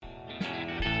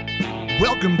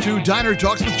Welcome to Diner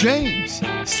Talks with James.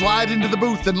 Slide into the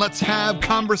booth and let's have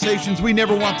conversations we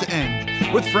never want to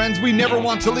end, with friends we never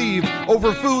want to leave,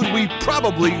 over food we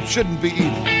probably shouldn't be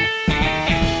eating.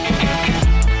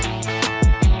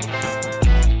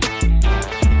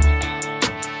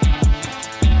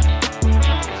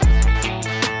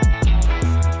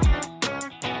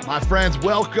 My friends,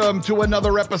 welcome to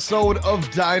another episode of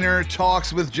Diner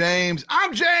Talks with James.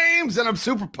 I'm James, and I'm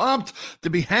super pumped to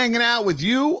be hanging out with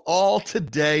you all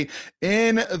today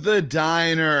in the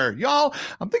diner. Y'all,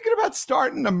 I'm thinking about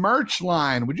starting a merch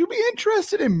line. Would you be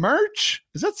interested in merch?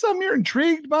 Is that something you're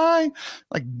intrigued by?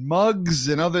 Like mugs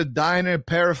and other diner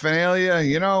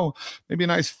paraphernalia, maybe a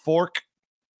nice fork.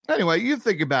 Anyway, you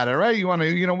think about it, right? You want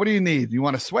to, what do you need? You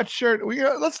want a sweatshirt?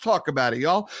 Let's talk about it,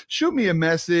 y'all. Shoot me a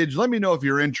message. Let me know if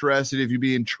you're interested, if you'd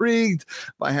be intrigued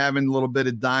by having a little bit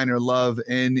of diner love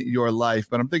in your life.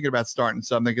 But I'm thinking about starting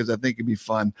something because I think it'd be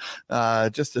fun,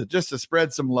 just to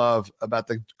spread some love about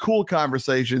the cool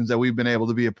conversations that we've been able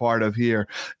to be a part of here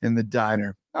in the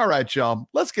diner. All right, y'all,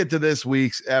 let's get to this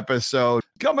week's episode.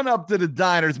 Coming up to the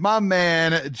diners, my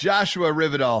man, Joshua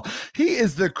Rivedal. He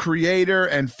is the creator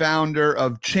and founder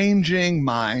of Changing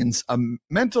Minds, a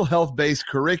mental health-based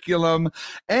curriculum,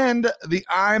 and the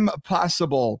I'm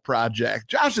Possible project.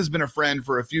 Josh has been a friend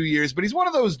for a few years, but he's one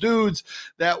of those dudes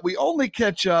that we only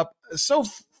catch up so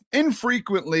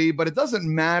infrequently, but it doesn't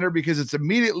matter because it's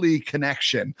immediately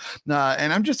connection.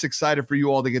 And I'm just excited for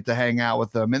you all to get to hang out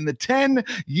with him. In the 10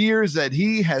 years that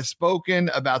he has spoken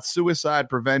about suicide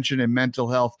prevention and mental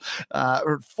health,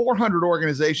 400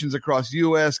 organizations across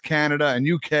US, Canada, and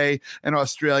UK, and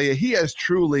Australia, he has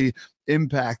truly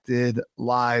impacted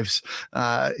lives.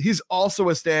 He's also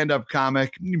a stand-up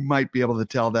comic. You might be able to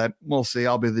tell that. We'll see.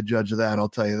 I'll be the judge of that. I'll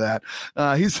tell you that.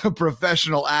 He's a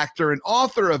professional actor and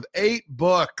author of 8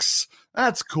 books.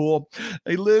 That's cool.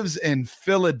 He lives in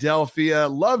Philadelphia,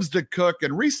 loves to cook,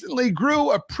 and recently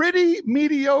grew a pretty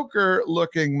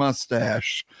mediocre-looking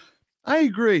mustache. I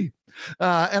agree.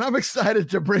 And I'm excited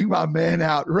to bring my man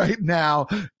out right now.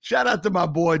 Shout out to my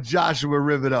boy, Joshua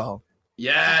Rivedal.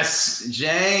 Yes,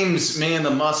 James, me and the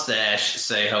mustache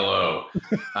say hello.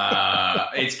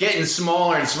 It's getting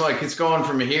smaller and smaller. It's going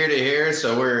from here to here.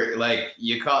 So we're like,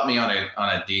 you caught me on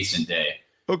a decent day.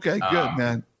 Okay, good,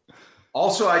 man.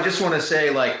 Also, I just want to say,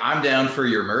 like, I'm down for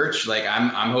your merch. Like,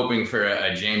 I'm hoping for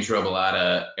a James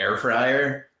Robillata air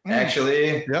fryer,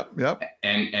 actually. Yep.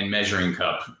 And measuring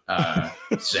cup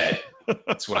set.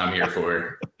 That's what I'm here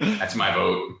for. That's my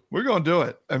vote. We're gonna do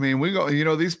it. I mean, we go.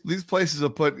 These places will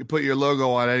put your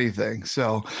logo on anything.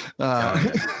 So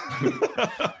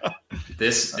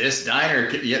this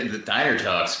diner, the diner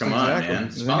talks. Come on,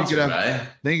 man. Sponsored by.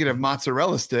 Then you could have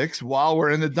mozzarella sticks while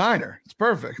we're in the diner. It's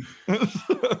perfect.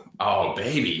 Oh,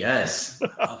 baby, yes.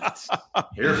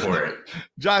 Here for it.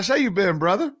 Josh, how you been,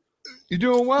 brother? You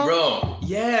doing well? Bro,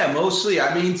 yeah, mostly.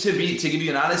 I mean, to give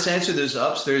you an honest answer, there's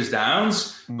ups, there's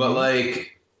downs, but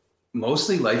like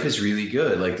mostly life is really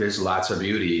good. Like there's lots of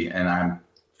beauty and I'm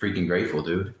freaking grateful,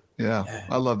 dude. Yeah,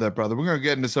 I love that, brother. We're going to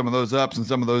get into some of those ups and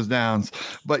some of those downs.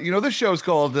 But, this show's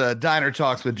called Diner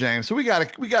Talks with James. So we got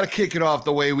to kick it off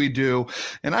the way we do.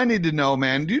 And I need to know,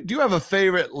 man, do you have a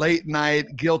favorite late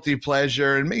night guilty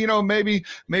pleasure? And, maybe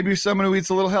someone who eats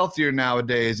a little healthier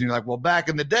nowadays. And you're like, well, back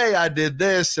in the day I did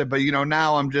this, but,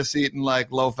 now I'm just eating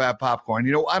like low fat popcorn.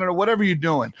 I don't know, whatever you're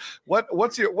doing.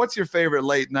 What's your favorite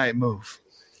late night move?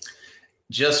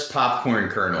 Just popcorn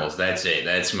kernels. That's it.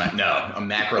 I'm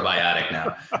macrobiotic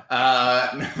now.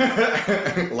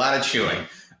 A lot of chewing.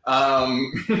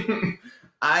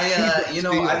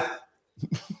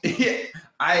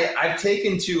 I've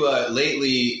taken to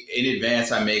lately in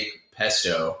advance, I make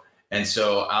pesto. And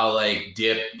so I'll like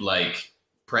dip like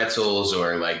pretzels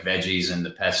or like veggies in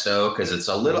the pesto because it's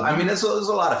a little, there's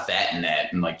a lot of fat in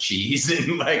that and like cheese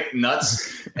and like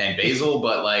nuts and basil.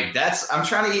 But like I'm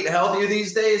trying to eat healthier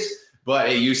these days.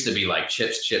 But it used to be like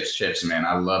chips, man.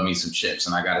 I love me some chips,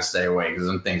 and I got to stay away because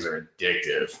them things are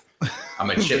addictive.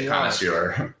 I'm a chip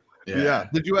connoisseur. Yeah.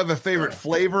 Did you have a favorite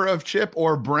flavor of chip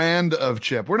or brand of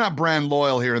chip? We're not brand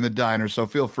loyal here in the diner, so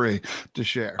feel free to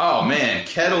share. Oh man,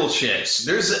 kettle chips.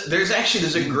 There's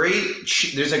a great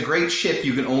chip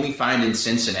you can only find in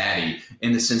Cincinnati,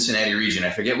 in the Cincinnati region.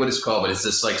 I forget what it's called, but it's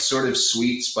this like sort of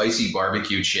sweet, spicy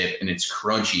barbecue chip, and it's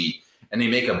crunchy. And they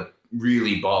make a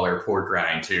really baller pork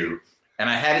rind too. and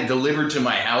I had it delivered to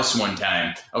my house one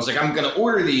time. I was like, I'm going to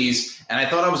order these. And I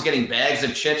thought I was getting bags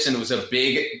of chips, and it was a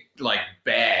big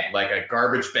bag, like a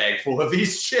garbage bag full of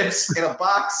these chips in a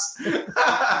box.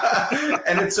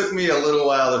 And it took me a little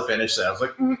while to finish that. I was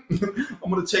like, I'm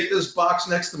going to take this box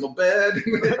next to my bed.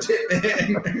 I'm going to dip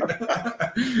in.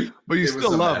 But you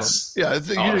still love them. Yeah,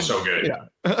 it's so good. Yeah.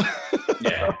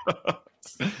 Yeah.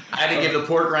 I had to give the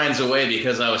pork rinds away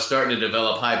because I was starting to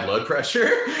develop high blood pressure.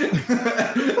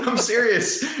 I'm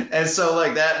serious. And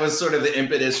so that was sort of the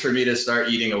impetus for me to start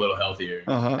eating a little healthier.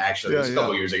 Actually, it was a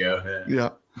couple years ago. Yeah.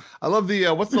 I love the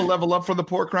what's the level up for the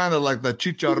pork rind? Like the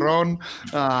chicharron,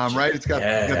 right? It's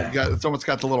it's almost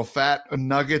got the little fat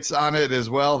nuggets on it as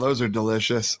well. Those are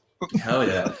delicious. Hell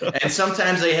yeah. And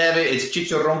sometimes they have it's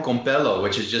chicharrón con pelo,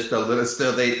 which is just a little,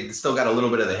 they still got a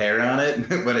little bit of the hair on it,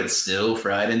 but it's still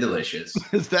fried and delicious.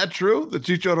 Is that true? The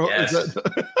chicharrón? Yes.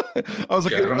 I was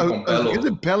like, is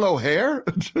it pelo hair?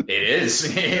 It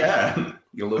is. Yeah.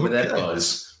 You live with that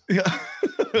fuzz. Yeah.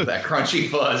 That crunchy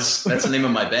fuzz. That's the name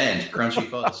of my band, Crunchy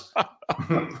Fuzz.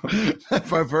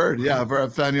 I've heard. Yeah,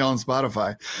 I've found you on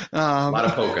Spotify. A lot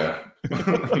of polka.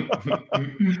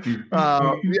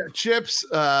 Chips.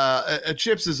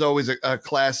 Chips is always a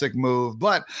classic move,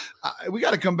 but we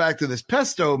got to come back to this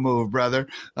pesto move, brother.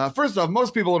 First off,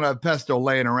 most people don't have pesto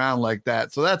laying around like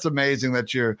that, so that's amazing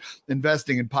that you're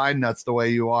investing in pine nuts the way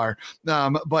you are.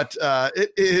 But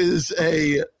it is.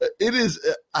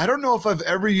 I don't know if I've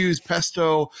ever used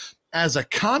pesto as a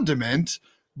condiment,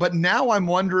 but now I'm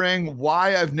wondering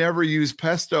why I've never used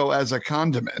pesto as a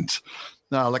condiment.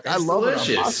 No, I love delicious.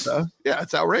 It on pasta. Yeah,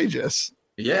 it's outrageous.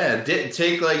 Yeah, you could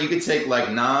take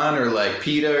naan or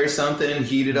pita or something,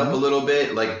 heat it up a little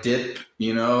bit, dip,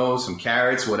 some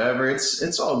carrots, whatever.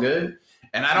 It's all good.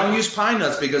 And I don't use pine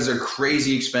nuts because they're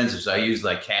crazy expensive. So I use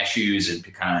cashews and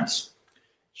pecans.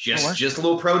 Just a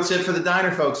little pro tip for the diner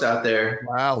folks out there.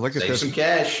 Wow, look at this. Save some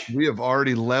cash. We have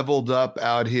already leveled up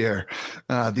out here.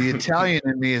 The Italian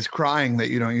in me is crying that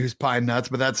you don't use pine nuts,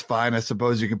 but that's fine. I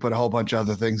suppose you can put a whole bunch of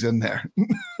other things in there.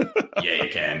 Yeah, you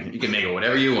can. You can make it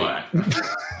whatever you want.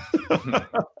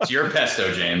 It's your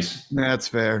pesto, James. That's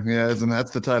fair. Yeah, and that's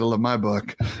the title of my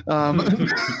book.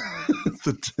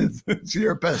 It's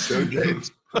your pesto,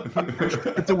 James.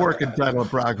 It's a working title of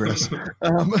progress.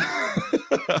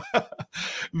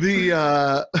 You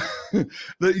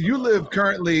live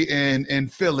currently in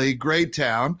Philly, great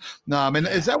town. And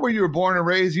is that where you were born and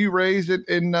raised? You raised it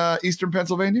in Eastern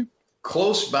Pennsylvania?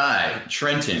 Close by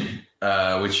Trenton,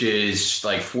 which is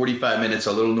 45 minutes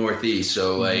a little northeast.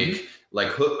 So Hood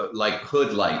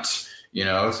Light,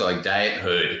 so Diet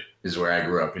Hood is where I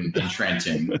grew up in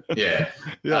Trenton. Yeah.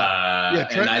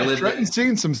 And I lived. Trenton's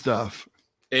seen some stuff.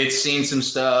 It's seen some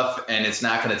stuff, and it's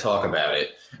not going to talk about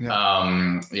it.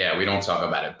 Yeah. We don't talk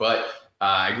about it. But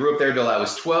I grew up there till I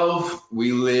was 12.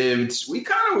 We were in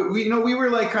poverty. We were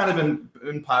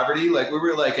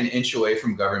an inch away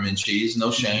from government cheese. No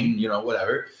shame,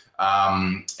 whatever.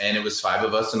 And it was 5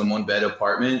 of us in a 1-bed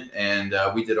apartment, and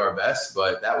we did our best.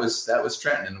 But that was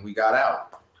Trenton, and we got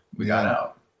out. Got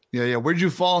out. Yeah. Where'd you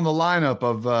fall in the lineup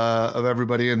of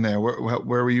everybody in there? Where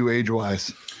were you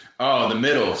age-wise? Oh, the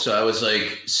middle. So I was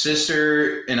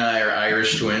sister and I are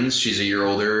Irish twins. She's a year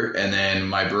older. And then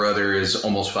my brother is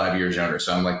almost 5 years younger.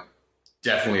 So I'm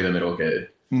definitely the middle kid.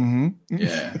 Mm-hmm.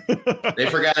 Yeah. They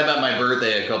forgot about my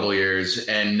birthday a couple of years.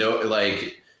 And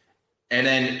and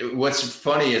then what's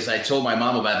funny is I told my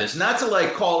mom about this, not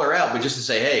to call her out, but just to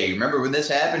say, hey, remember when this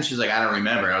happened? She's like, I don't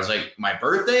remember. I was like, my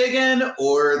birthday again?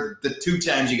 Or the 2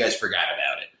 times you guys forgot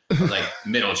about it? I was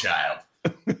middle child.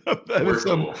 That is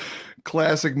cool.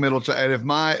 Classic middle child. And if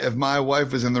my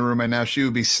wife was in the room right now, she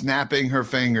would be snapping her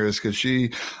fingers because she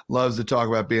loves to talk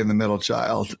about being the middle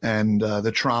child and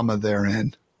the trauma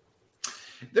therein.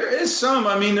 There is some.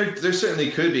 I mean, there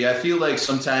certainly could be. I feel like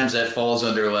sometimes that falls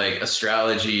under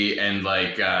astrology and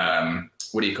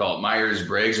what do you call it,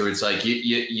 Myers-Briggs, or it's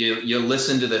you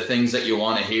listen to the things that you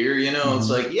want to hear.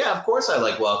 It's yeah, of course I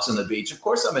like walks on the beach. Of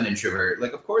course I'm an introvert.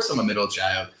 Of course I'm a middle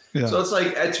child. Yeah. So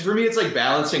it's for me, it's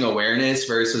balancing awareness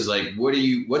versus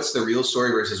what's the real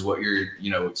story versus what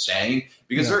you're, saying,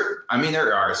 because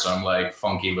there are some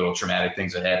funky little traumatic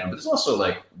things that happen, but there's also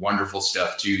wonderful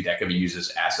stuff too that can be used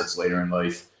as assets later in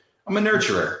life. I'm a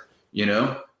nurturer,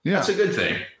 that's a good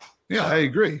thing. Yeah, I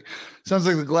agree. Sounds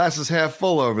like the glass is half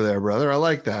full over there, brother. I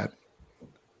like that.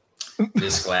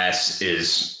 This glass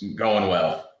is going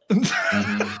well.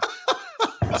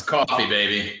 Mm-hmm. It's coffee,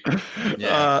 baby.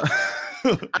 Yeah.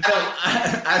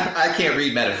 I can't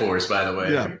read metaphors, by the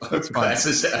way. Yeah, that's fine.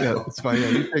 Yeah, that's fine. Yeah,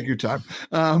 you take your time.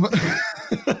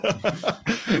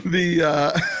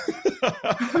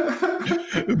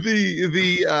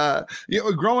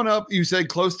 Growing up, you said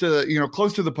close to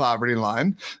the poverty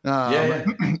line.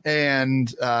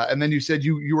 And then you said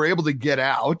you were able to get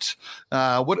out.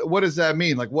 What does that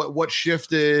mean? Like what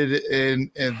shifted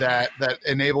in that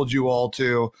enabled you all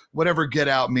to whatever get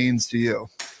out means to you?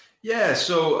 Yeah.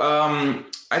 So,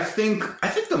 I think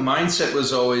the mindset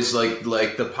was always like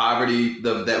the poverty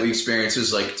that we experience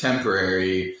is like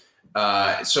temporary.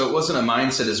 So it wasn't a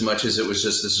mindset as much as it was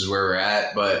just, this is where we're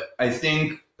at. But I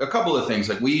think a couple of things,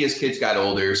 like we as kids got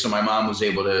older. So my mom was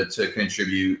able to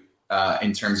contribute,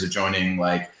 in terms of joining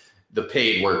like the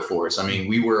paid workforce. I mean,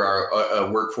 we were a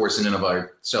workforce in and of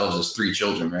ourselves as 3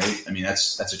 children, right? I mean,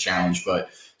 that's a challenge,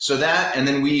 but so that, and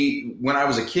then when I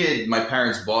was a kid, my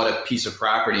parents bought a piece of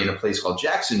property in a place called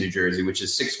Jackson, New Jersey, which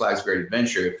is Six Flags Great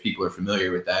Adventure, if people are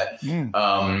familiar with that.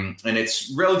 And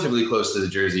it's relatively close to the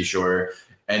Jersey Shore.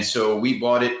 And so we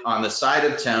bought it on the side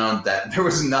of town that there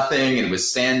was nothing and it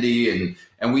was sandy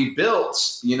and we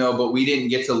built, but we didn't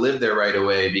get to live there right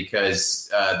away because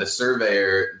the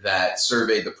surveyor that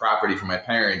surveyed the property for my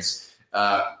parents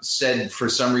said for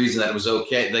some reason that it was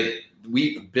okay. Like,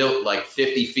 we built like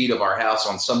 50 feet of our house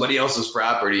on somebody else's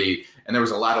property, and there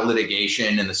was a lot of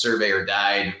litigation, and the surveyor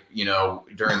died,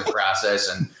 during the process,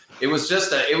 and it was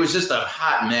just a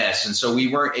hot mess. And so we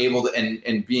weren't able to,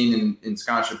 and being in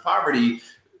scholarship poverty,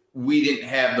 we didn't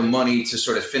have the money to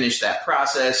sort of finish that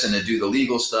process and to do the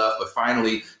legal stuff. But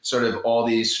finally, sort of all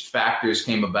these factors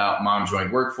came about. Mom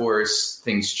joined workforce,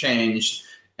 things changed,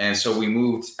 and so we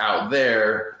moved out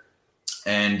there.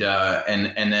 And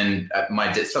then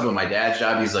my dad's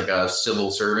job, he's like a civil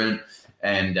servant,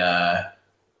 and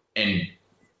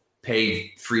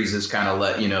pay freezes kind of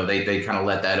they kind of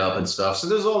let that up and stuff. So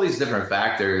there's all these different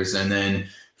factors. And then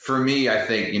for me, I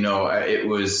think, it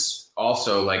was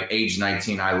also like age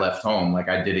 19, I left home. Like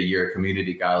I did a year at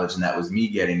community college, and that was me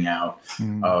getting out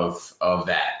of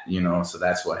that, so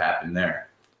that's what happened there.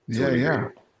 Yeah.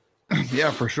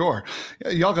 Yeah, for sure.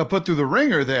 Y'all got put through the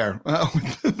ringer there.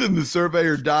 Then the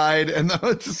surveyor died, and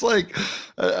it's just like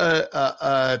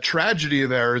a tragedy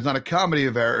of errors, not a comedy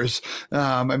of errors.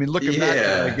 I mean, looking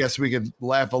back, I guess we could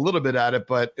laugh a little bit at it,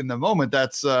 but in the moment,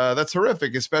 that's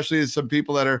horrific, especially as some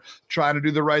people that are trying to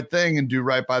do the right thing and do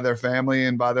right by their family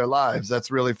and by their lives.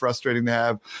 That's really frustrating to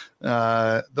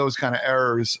have those kind of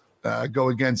errors go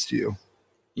against you.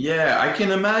 Yeah, I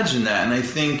can imagine that. And I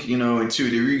think, to a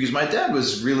degree, because my dad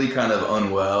was really kind of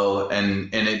unwell and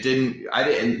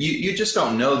you just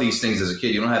don't know these things as a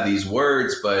kid. You don't have these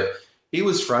words, but he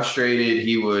was frustrated.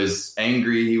 He was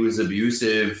angry. He was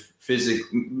abusive,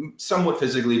 somewhat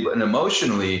physically, but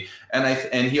emotionally.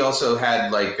 And he also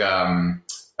had like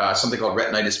something called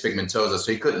retinitis pigmentosa. So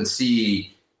he couldn't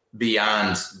see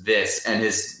beyond this, and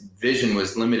his vision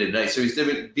was limited at night. So he's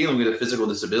dealing with a physical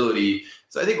disability.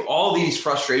 So I think all these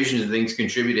frustrations and things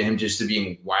contribute to him just to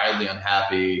being wildly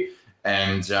unhappy.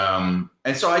 And so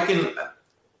I can,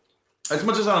 as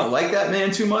much as I don't like that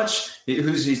man too much,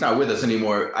 he's not with us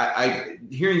anymore. I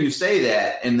hearing you say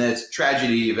that and that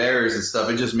tragedy of errors and stuff,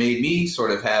 it just made me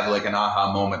sort of have like an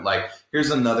aha moment. Like,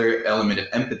 here's another element of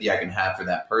empathy I can have for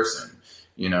that person,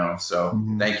 So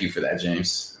Thank you for that,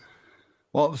 James.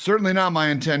 Well, certainly not my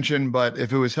intention, but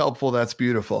if it was helpful, that's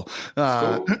beautiful.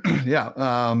 Cool. Yeah.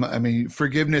 I mean,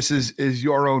 forgiveness is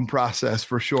your own process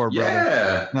for sure,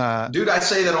 brother. Yeah. Dude, I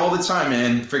say that all the time,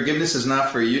 man. Forgiveness is not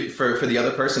for you, for the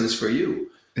other person, it's for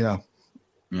you. Yeah.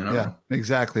 Yeah,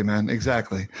 exactly, man.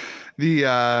 Exactly.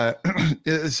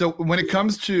 So when it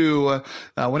comes to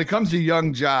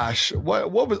young Josh,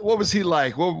 what was he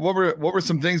like? What were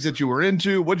some things that you were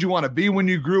into? What did you want to be when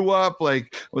you grew up?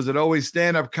 Like, was it always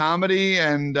stand-up comedy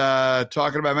and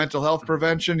talking about mental health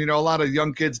prevention? A lot of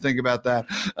young kids think about that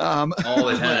all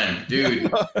the time,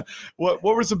 dude. What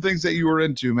were some things that you were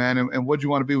into, man? And what did you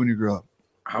want to be when you grew up?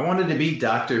 I wanted to be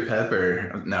Dr.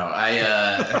 Pepper. No,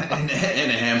 and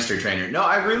a hamster trainer. No,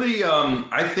 I really,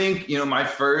 I think, my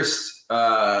first,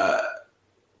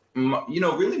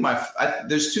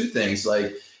 there's two things,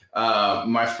 like,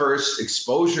 my first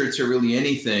exposure to really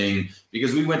anything,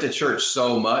 because we went to church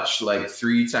so much, like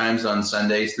 3 times on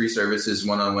Sundays, 3 services,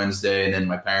 1 on Wednesday. And then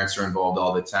my parents were involved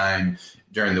all the time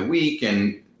during the week.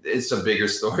 And it's a bigger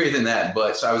story than that.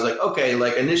 But so I was like, okay,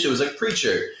 like initially it was like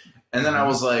preacher. And then I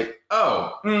was like,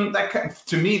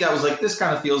 to me, that was like, this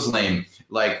kind of feels lame.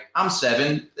 Like, I'm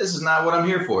 7. This is not what I'm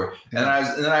here for.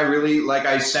 Yeah. And then I really, like,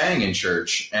 I sang in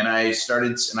church, and I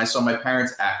saw my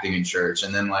parents acting in church.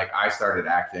 And then like, I started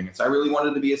acting. And so I really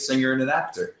wanted to be a singer and an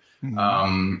actor.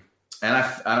 Mm-hmm. And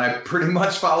I pretty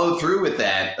much followed through with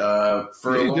that,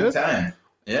 for a long time.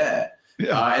 Yeah.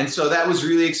 Yeah. And so that was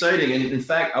really exciting. And in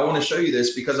fact, I want to show you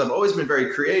this because I've always been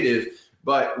very creative.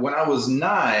 But when I was 9,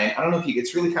 I don't know if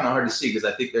it's really kind of hard to see because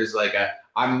I think there's like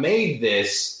I made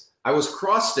this, I was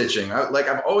cross stitching.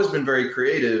 I've always been very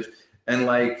creative, and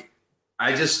like,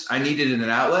 I needed an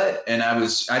outlet, and I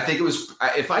think it was,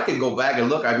 if I could go back and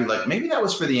look, I'd be like, maybe that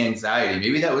was for the anxiety.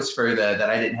 Maybe that was for that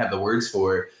I didn't have the words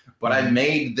for, but I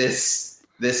made this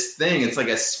thing. It's like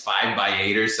a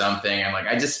 5x8 or something. And like,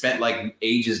 I just spent like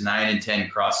ages 9 and 10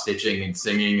 cross stitching and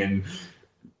singing and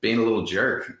being a little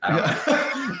jerk.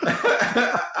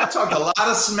 I talked a lot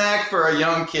of smack for a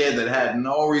young kid that had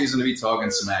no reason to be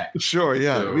talking smack. Sure,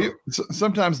 yeah. So,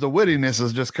 sometimes the wittiness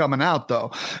is just coming out,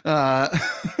 though. Yeah,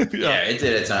 it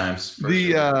did at times.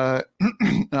 Yeah.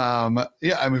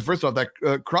 I mean, first off,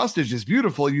 that cross stitch is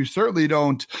beautiful. You certainly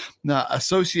don't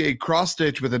associate cross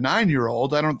stitch with a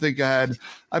 9-year-old. I don't think I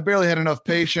barely had enough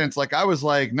patience. Like, I was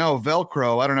like, no,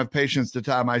 Velcro. I don't have patience to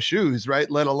tie my shoes, right?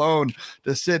 Let alone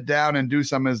to sit down and do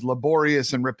something as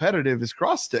laborious and repetitive as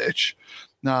cross stitch.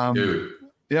 Dude.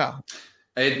 Yeah.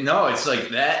 It's like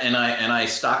that, and I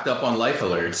stocked up on life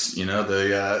alerts. You know,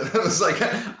 it was like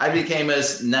I became a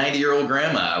 90-year-old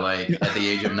grandma, like at the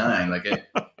age of 9. Like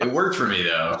it worked for me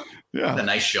though. Yeah, the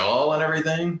nice shawl and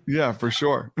everything. Yeah, for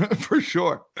sure, for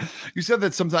sure. You said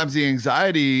that sometimes the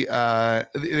anxiety,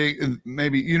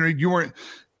 maybe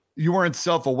you weren't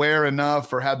self-aware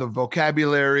enough or had the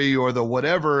vocabulary or the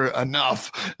whatever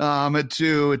enough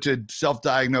to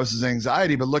self-diagnose as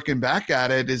anxiety. But looking back at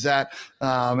it, is that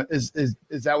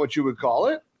what you would call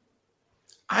it?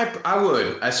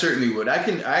 I certainly would. I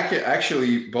can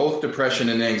actually, both depression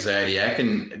and anxiety,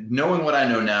 knowing what I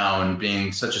know now and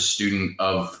being such a student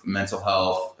of mental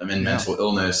health and mental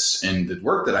illness and the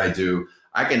work that I do,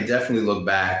 I can definitely look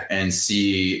back and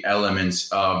see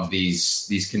elements of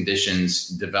these conditions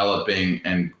developing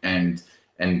and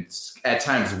at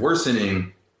times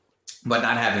worsening, but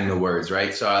not having the words,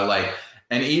 right? So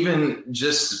and even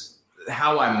just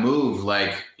how I move,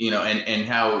 like, and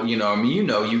how, I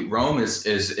mean, Rome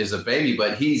is a baby,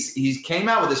 but he came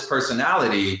out with this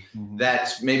personality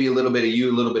that's maybe a little bit of you,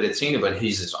 a little bit of Tina, but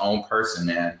he's his own person,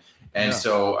 man. And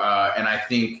so, and I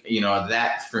think,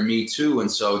 that for me too. And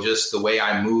so just the way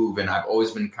I move, and I've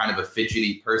always been kind of a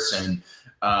fidgety person.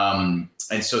 And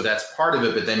so that's part of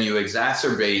it. But then you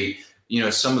exacerbate,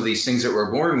 some of these things that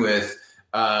we're born with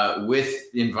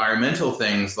environmental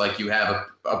things. Like you have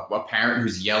a parent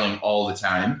who's yelling all the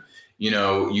time.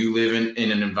 You live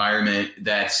in an environment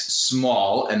that's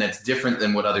small and that's different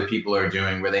than what other people are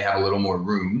doing, where they have a little more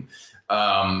room.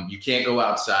 You can't go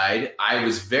outside. I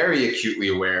was very acutely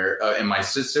aware, and my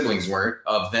siblings weren't,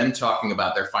 of them talking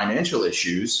about their financial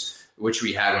issues, which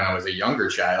we had when I was a younger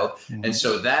child. Mm-hmm. And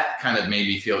so that kind of made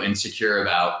me feel insecure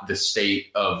about the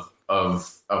state of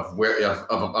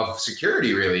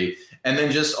security, really. And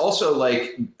then just also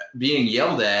like being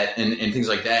yelled at and things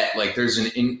like that. Like there's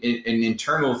an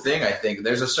internal thing. I think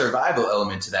there's a survival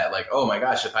element to that. Like, oh my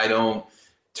gosh, if I don't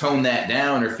tone that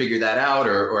down or figure that out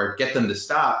or get them to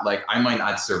stop, like I might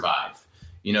not survive,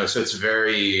 so it's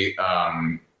very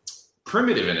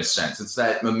primitive in a sense. It's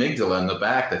that amygdala in the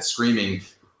back that's screaming,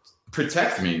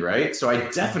 protect me, right? So I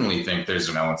definitely think there's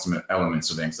an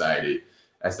elements of anxiety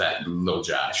as that little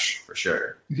Josh, for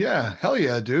sure. Yeah, hell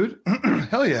yeah, dude.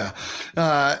 Hell yeah.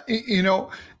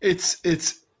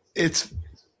 It's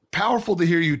powerful to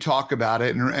hear you talk about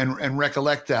it and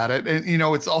recollect at it. And,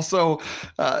 it's also,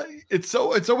 it's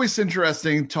always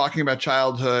interesting talking about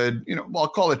childhood. I'll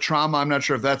call it trauma. I'm not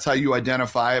sure if that's how you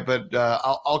identify it, but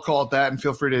I'll call it that, and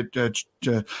feel free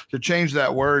to change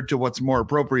that word to what's more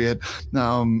appropriate.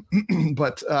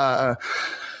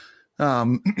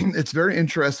 It's very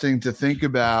interesting to think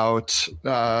about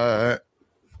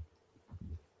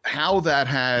how that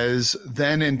has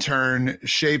then in turn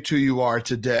shaped who you are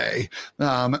today,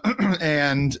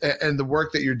 and the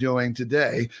work that you're doing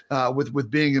today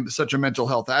with being such a mental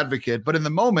health advocate. But in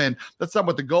the moment, that's not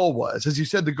what the goal was. As you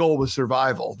said, the goal was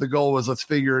survival. The goal was let's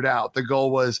figure it out. The goal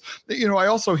was, I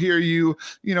also hear you,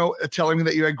 telling me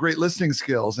that you had great listening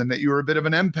skills and that you were a bit of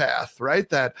an empath, right?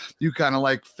 That you kind of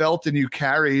like felt and you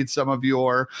carried some of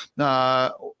your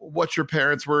what your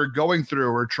parents were going through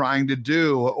or trying to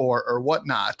do or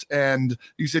whatnot. And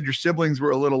you said your siblings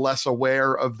were a little less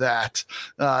aware of that.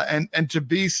 And to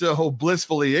be so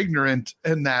blissfully ignorant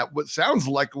in that, what sounds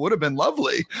like would have been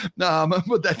lovely.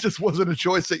 But that just wasn't a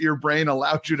choice that your brain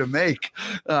allowed you to make.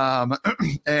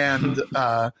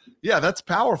 Yeah, that's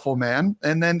powerful, man.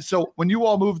 And then, so when you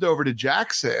all moved over to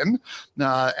Jackson,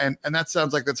 and that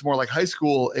sounds like that's more like high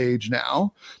school age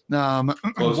now.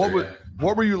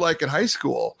 What were you like in high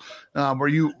school? Were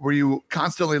you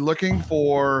constantly looking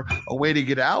for a way to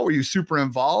get out? Were you super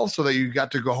involved so that you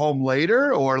got to go home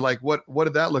later, or like what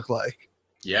did that look like?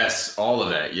 Yes, all of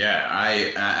that. Yeah,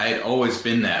 I'd always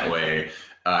been that way.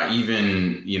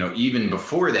 Even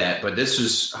before that, but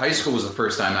high school was the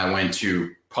first time I went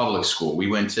to public school. We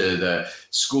went to the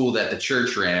school that the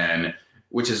church ran,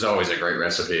 which is always a great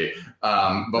recipe.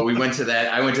 But we went to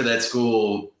that. I went to that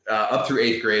school up through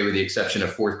 8th grade, with the exception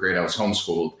of 4th grade. I was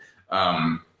homeschooled.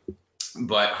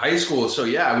 But high school, so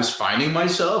yeah, I was finding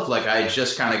myself, like I had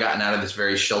just kind of gotten out of this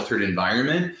very sheltered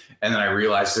environment. And then I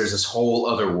realized there's this whole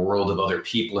other world of other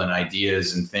people and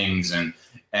ideas and things. And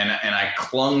I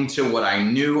clung to what I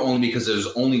knew only because it was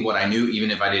only what I knew,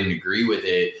 even if I didn't agree with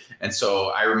it. And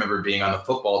so I remember being on the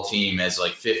football team as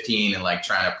like 15 and like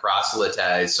trying to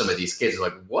proselytize some of these kids,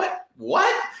 like, what?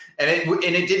 And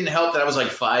it didn't help that I was like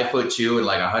 5'2" and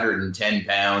like 110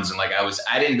 pounds. And like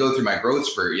I didn't go through my growth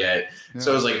spurt yet. Yeah.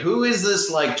 So I was like, who is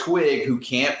this like twig who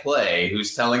can't play,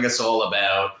 who's telling us all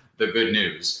about the good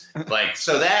news? Like,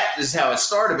 so that is how it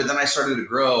started. But then I started to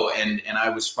grow and I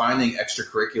was finding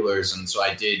extracurriculars. And so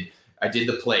I did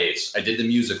the plays, I did the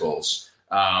musicals,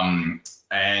 and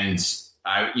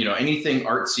I, anything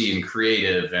artsy and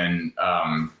creative. And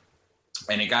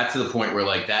it got to the point where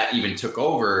like that even took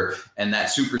over and that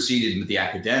superseded the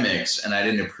academics, and I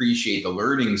didn't appreciate the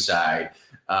learning side.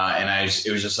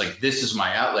 It was just like, this is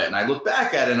my outlet. And I look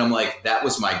back at it and I'm like, that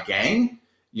was my gang,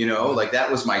 like that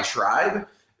was my tribe.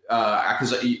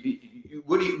 Because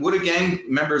what do gang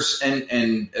members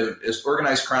and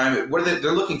organized crime, what are they?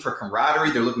 They're looking for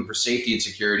camaraderie. They're looking for safety and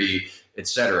security, et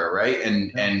cetera. Right.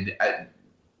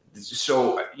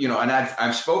 So, and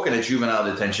I've spoken at juvenile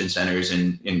detention centers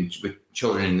and with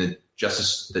children in the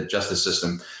justice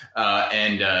system.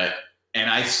 And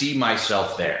I see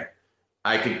myself there.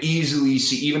 I could easily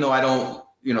see, even though I don't,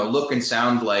 look and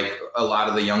sound like a lot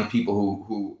of the young people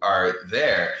who are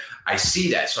there, I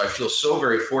see that. So I feel so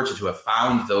very fortunate to have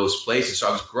found those places. So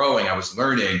I was growing, I was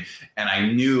learning, and I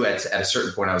knew at a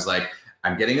certain point, I was like,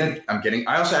 I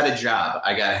also had a job.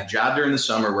 I got a job during the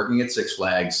summer working at Six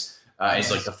Flags.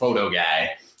 He's like the photo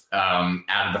guy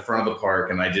out of the front of the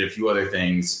park. And I did a few other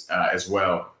things as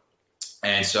well.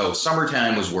 And so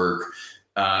summertime was work.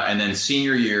 And then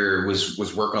senior year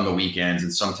was work on the weekends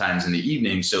and sometimes in the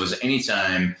evening. So it was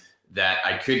anytime that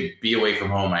I could be away from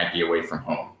home, I'd be away from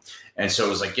home. And so it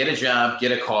was like, get a job,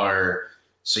 get a car,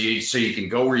 so you can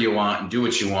go where you want and do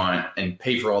what you want and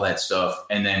pay for all that stuff.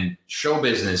 And then show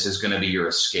business is going to be your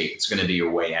escape. It's going to be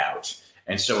your way out.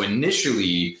 And so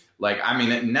initially,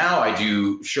 now I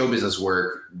do show business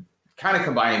work, kind of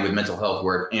combining with mental health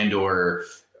work or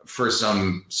for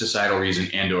some societal reason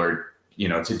or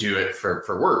to do it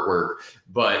for work.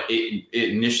 But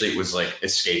initially it was like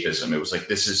escapism. It was like,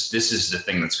 this is the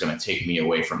thing that's going to take me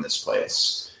away from this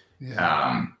place.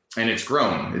 Yeah. And it's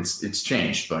grown, it's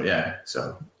changed, but yeah.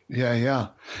 So. Yeah.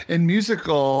 In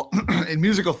musical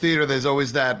theater, there's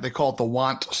always that, they call it the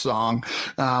want song,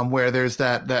 where there's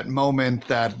that moment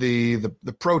that the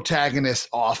protagonist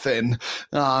often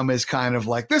is kind of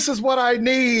like, this is what I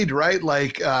need, right?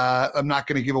 Like, I'm not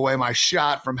going to give away my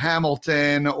shot from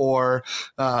Hamilton, or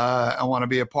I want to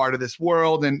be a part of this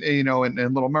world, and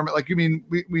Little Mermaid. Like,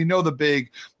 we know the big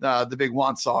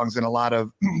want songs in a lot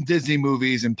of Disney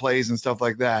movies and plays and stuff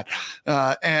like that,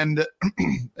 and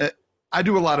I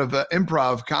do a lot of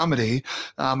improv comedy,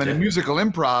 and in musical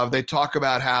improv, they talk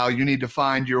about how you need to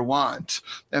find your want.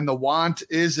 And the want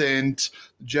isn't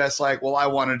just like, well, I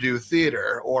want to do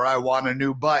theater, or I want a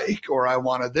new bike, or I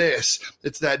want a this.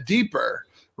 It's that deeper,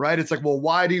 right? It's like, well,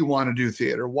 why do you want to do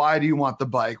theater? Why do you want the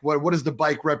bike? What does the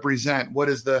bike represent? What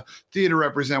does the theater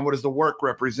represent? What does the work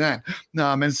represent?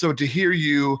 And so to hear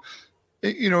you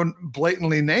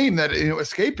blatantly name that,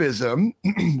 escapism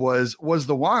was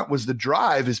the want, was the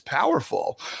drive, is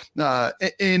powerful.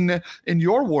 In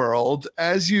your world,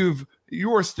 as you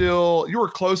were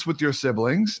close with your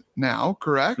siblings now,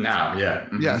 correct? Now, yeah.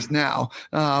 Mm-hmm. Yes, now.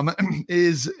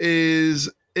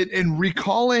 In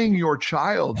recalling your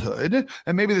childhood,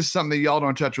 and maybe this is something that y'all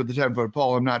don't touch with the 10-foot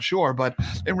pole, I'm not sure, but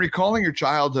in recalling your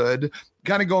childhood,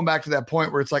 kind of going back to that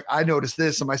point where it's like, I noticed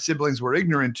this and my siblings were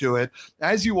ignorant to it.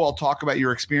 As you all talk about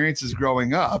your experiences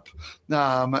growing up,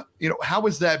 how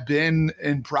has that been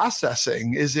in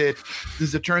processing? Does it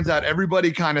turns out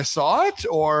everybody kind of saw it,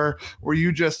 or were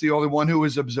you just the only one who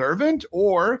was observant,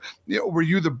 or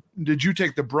did you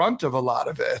take the brunt of a lot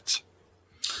of it?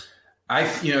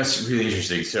 It's really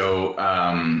interesting. So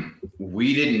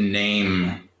we didn't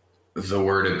name the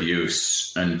word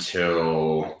abuse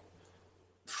until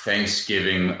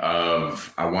Thanksgiving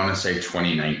of, I want to say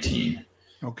 2019.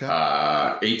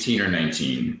 Okay. 18 or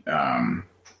 19.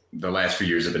 the last few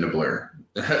years have been a blur,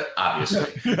 obviously,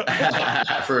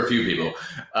 for a few people.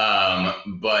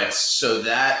 But so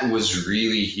that was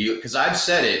really huge because I was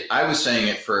saying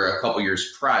it for a couple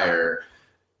years prior,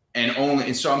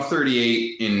 and so I'm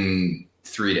 38 in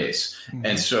 3 days. Mm-hmm.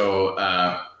 And so,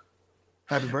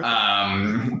 happy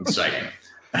birthday. Second.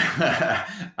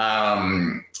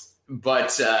 But,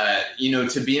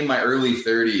 to be in my early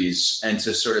 30s and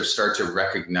to sort of start to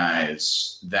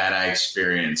recognize that I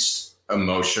experienced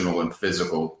emotional and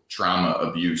physical trauma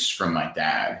abuse from my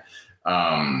dad,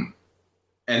 and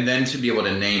then to be able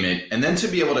to name it, and then to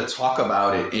be able to talk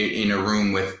about it in a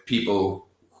room with people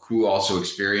who also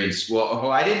experienced, who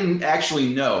I didn't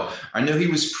actually know. I know he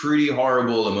was pretty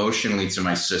horrible emotionally to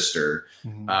my sister,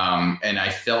 mm-hmm. And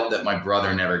I felt that my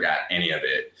brother never got any of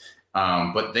it.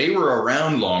 But they were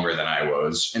around longer than I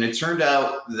was. And it turned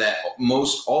out that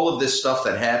all of this stuff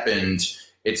that happened,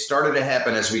 it started to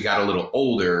happen as we got a little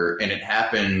older, and it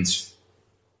happened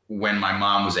when my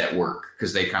mom was at work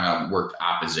because they kind of worked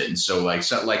opposite. And so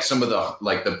some of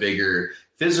the bigger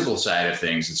physical side of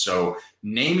things. And so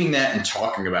naming that and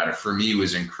talking about it for me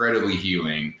was incredibly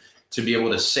healing to be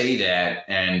able to say that.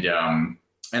 And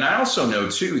I also know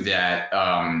too that,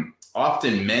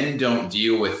 often men don't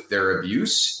deal with their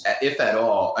abuse, if at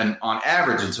all, and on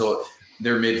average until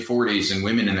their mid 40s and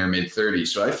women in their mid 30s.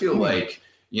 So I feel like,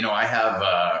 I have,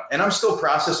 and I'm still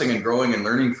processing and growing and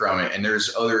learning from it. And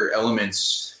there's other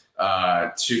elements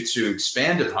to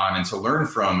expand upon and to learn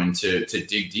from and to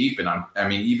dig deep.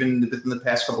 And even in the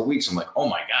past couple of weeks, I'm like, oh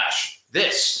my gosh,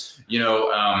 this,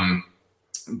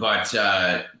 but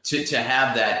to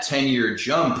have that 10-year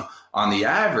jump on the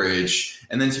average,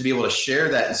 and then to be able to share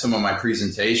that in some of my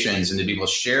presentations and to be able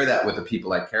to share that with the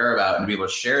people I care about and to be able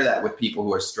to share that with people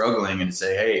who are struggling and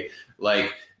say, hey,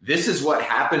 like, this is what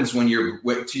happens when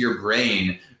to your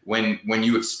brain when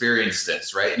you experience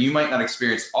this, right? And you might not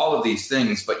experience all of these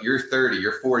things, but you're 30,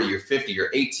 you're 40, you're 50,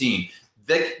 you're 18.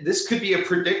 This could be a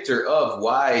predictor of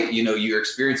why, you're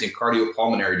experiencing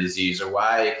cardiopulmonary disease or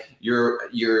why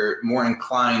you're more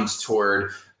inclined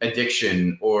toward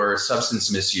addiction or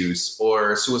substance misuse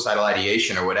or suicidal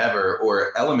ideation or whatever,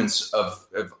 or elements of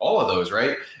all of those,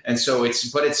 right? And so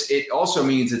it also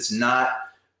means it's not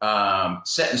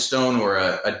set in stone or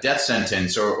a death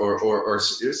sentence or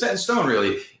set in stone,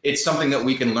 really. It's something that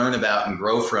we can learn about and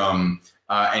grow from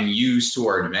and use to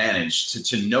our advantage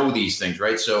to know these things,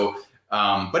 right? So,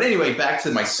 but anyway, back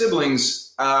to my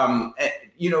siblings,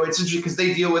 it's interesting because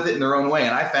they deal with it in their own way.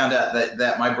 And I found out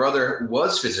that my brother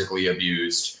was physically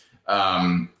abused,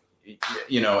 and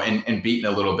beaten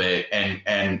a little bit.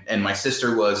 And my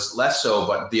sister was less so,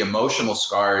 but the emotional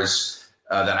scars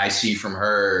that I see from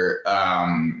her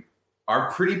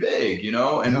are pretty big,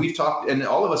 and we've talked, and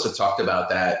all of us have talked about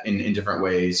that in different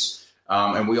ways.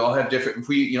 And we all have different,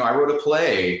 I wrote a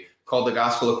play called The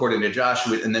Gospel According to Josh,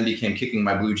 and then became Kicking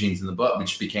My Blue Jeans in the Butt,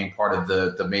 which became part of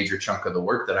the major chunk of the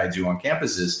work that I do on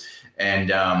campuses.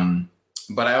 And,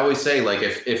 but I always say, like,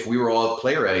 if we were all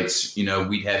playwrights,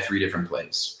 we'd have 3 different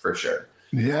plays for sure.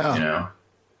 Yeah.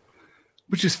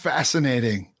 Which is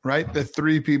fascinating, right? That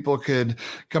 3 people could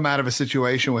come out of a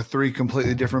situation with 3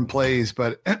 completely different plays,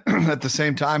 but at the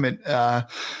same time,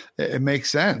 it makes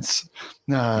sense.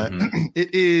 It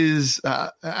is.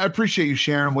 I appreciate you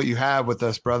sharing what you have with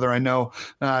us, brother. I know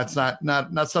it's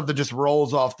not stuff that just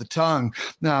rolls off the tongue,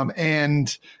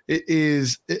 and it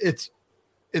is. It's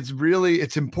really,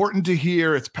 it's important to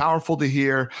hear. It's powerful to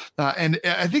hear. And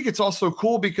I think it's also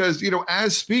cool because,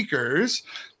 as speakers,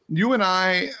 you and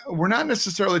we're not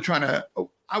necessarily trying to,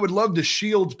 I would love to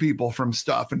shield people from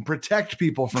stuff and protect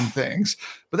people from things,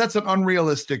 but that's an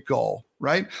unrealistic goal,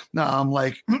 right?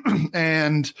 But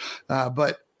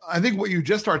I think what you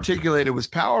just articulated was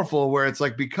powerful, where it's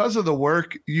like, because of the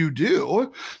work you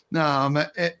do, you're on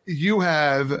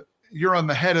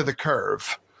the head of the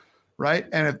curve. Right.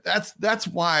 And that's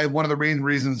why one of the main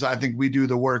reasons I think we do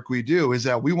the work we do is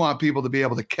that we want people to be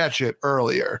able to catch it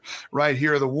earlier. Right.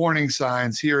 Here are the warning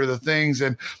signs. Here are the things.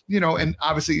 And, and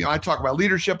obviously, I talk about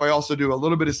leadership. I also do a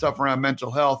little bit of stuff around mental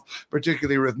health,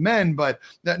 particularly with men, but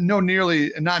not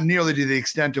nearly to the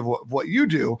extent of what you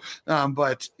do.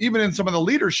 But even in some of the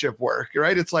leadership work,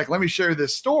 right. It's like, let me share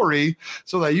this story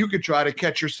so that you could try to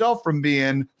catch yourself from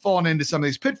falling into some of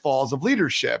these pitfalls of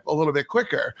leadership a little bit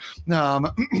quicker.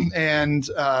 And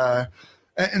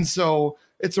so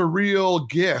it's a real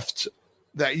gift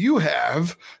that you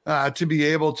have to be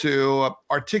able to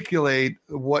articulate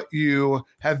what you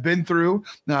have been through,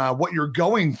 what you're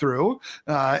going through,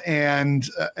 and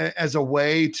as a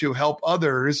way to help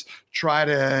others try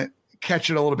to catch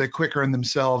it a little bit quicker in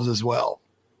themselves as well.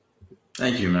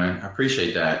 Thank you, man. I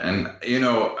appreciate that. And,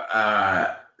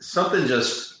 something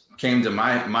just came to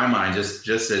my mind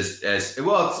just as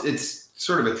well. It's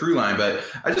sort of a through line, but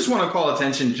I just want to call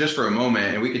attention just for a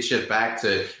moment, and we could shift back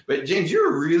to. But James,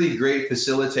 you're a really great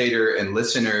facilitator and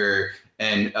listener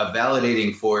and a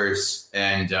validating force,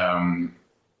 and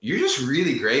you're just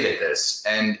really great at this.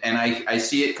 And I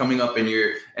see it coming up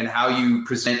in how you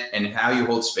present and how you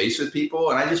hold space with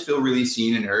people, and I just feel really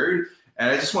seen and heard. And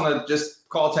I just want to just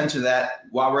call attention to that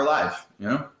while we're live.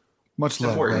 Much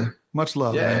love, man. Much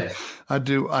love, yeah.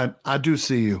 Man. I do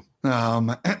see you. And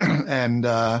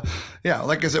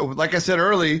like I said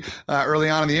early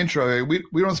on in the intro,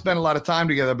 we don't spend a lot of time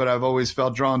together, but I've always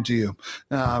felt drawn to you.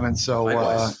 And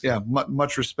so,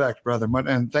 much respect, brother.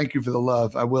 And thank you for the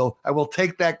love. I will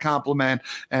take that compliment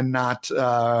and not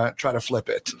try to flip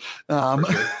it.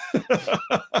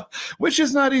 Which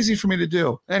is not easy for me to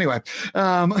do. Anyway.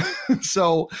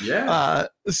 So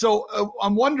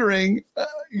I'm wondering,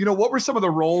 what were some of the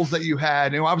roles that you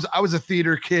had? I was a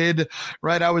theater kid,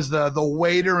 right? I was the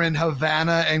waiter in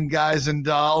Havana and Guys and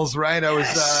Dolls, right? I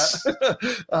was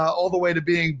all the way to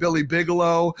being Billy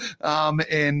Bigelow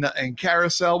in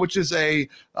Carousel, which is a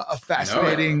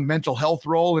fascinating mental health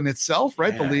role in itself,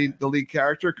 right? Yeah. The lead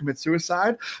character commits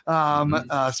suicide.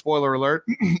 Spoiler alert.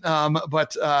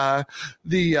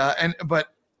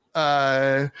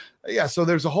 So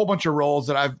there's a whole bunch of roles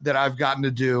that I've gotten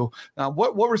to do.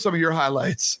 What were some of your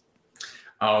highlights?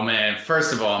 Oh man!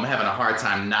 First of all, I'm having a hard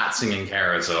time not singing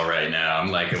Carousel right now. I'm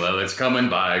like, well, it's coming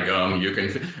by gum. You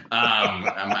can.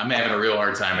 I'm having a real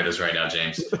hard time with this right now,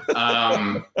 James.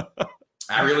 I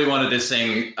really wanted to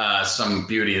sing some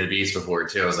Beauty and the Beast before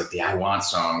too. I was like the I Want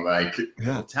song, like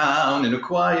town in a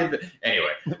quiet.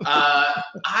 Anyway,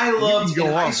 I loved. You can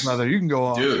go off, brother. You can go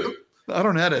off, dude. I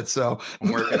don't edit, so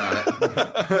I'm working on it.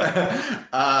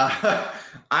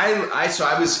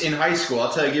 I was in high school.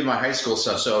 I'll give you my high school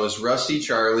stuff. So I was Rusty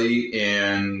Charlie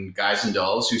in Guys and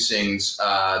Dolls, who sings.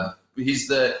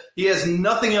 He has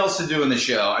nothing else to do in the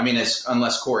show. I mean,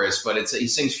 unless chorus, but he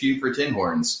sings Feud for Tin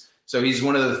Horns. So he's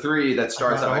one of the three that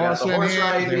starts out. I got the horse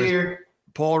right here,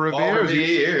 Paul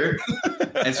Revere.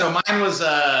 And so mine was.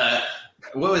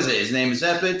 What was it? His name is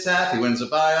Epitaph. He wins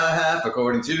by a half,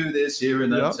 according to this here in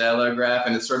the Telegraph.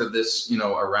 And it's sort of this,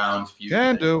 around feud.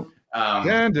 Can do.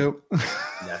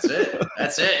 That's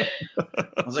it.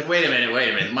 I was like, wait a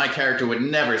minute. My character would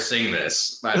never sing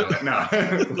this. By the way, no,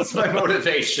 that's my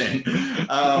motivation.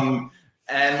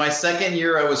 And my second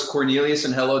year, I was Cornelius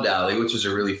in Hello Dolly, which was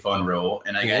a really fun role.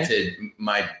 And I got to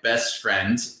my best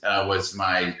friend was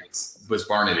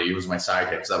Barnaby, was my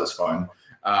sidekick, so that was fun.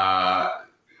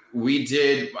 We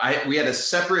had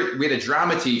a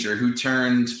drama teacher who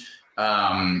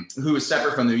was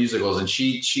separate from the musicals, and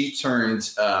she turned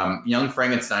Young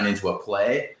Frankenstein into a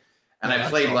play. And I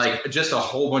played like just a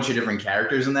whole bunch of different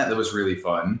characters in that. That was really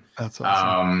fun. That's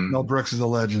awesome. Mel Brooks is a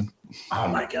legend. Oh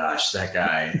my gosh, that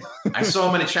guy. I saw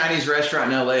him in a Chinese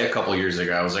restaurant in LA a couple years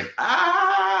ago. I was like,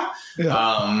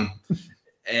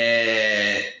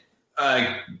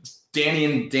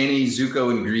 Danny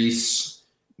Zuko in Grease.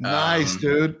 Nice,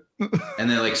 dude. And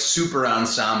then like super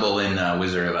ensemble in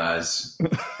Wizard of Oz.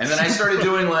 And then I started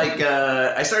doing like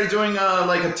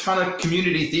a ton of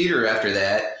community theater after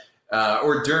that,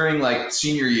 or during like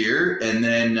senior year. And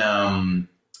then and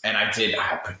I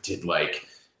did like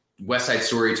West Side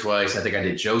Story twice. I think I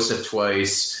did Joseph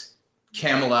twice,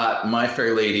 Camelot, My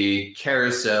Fair Lady,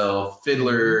 Carousel,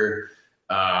 Fiddler,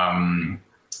 The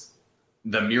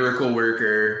Miracle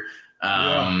Worker.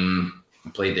 I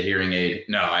played the hearing aid.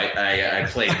 No, I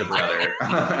played the brother.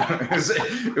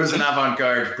 it was an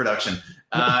avant-garde production.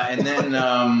 And then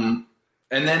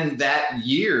that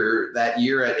year at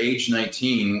age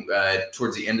 19,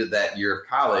 towards the end of that year of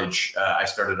college, I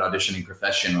started auditioning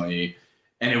professionally,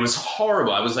 and it was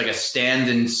horrible. I was like a stand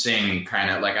and sing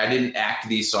kind of, like I didn't act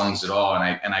these songs at all.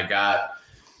 And I got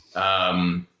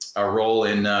a role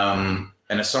in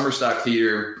a summer stock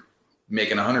theater,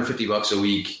 making $150 a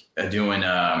week, doing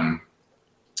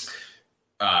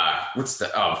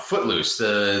Footloose,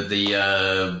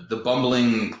 the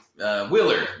bumbling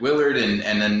Willard,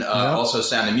 and then also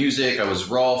Sound of Music. I was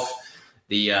Rolf.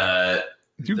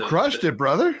 You crushed it,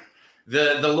 brother.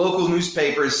 The local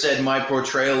newspapers said my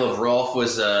portrayal of Rolf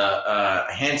was a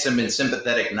handsome and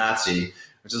sympathetic Nazi,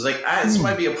 which is like, this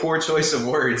might be a poor choice of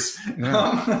words. Yeah.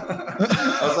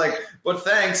 I was like, but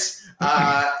thanks.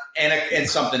 And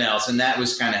something else. And that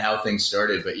was kind of how things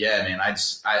started. But yeah, man, I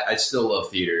still love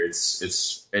theater.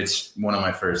 It's one of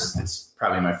my first, it's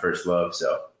probably my first love.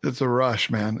 So it's a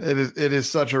rush, man. It is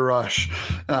such a rush.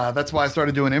 That's why I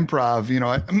started doing improv. You know,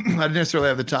 I didn't necessarily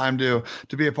have the time to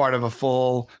be a part of a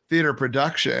full theater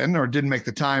production, or didn't make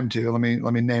the time to. Let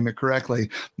me name it correctly.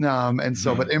 And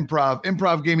so, but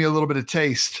improv gave me a little bit of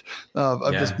taste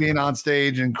of just being on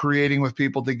stage and creating with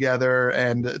people together.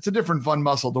 And it's a different fun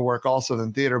muscle to work also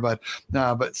than theater, but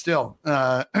still,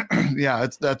 yeah,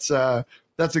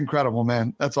 that's incredible,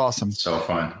 man. That's awesome. So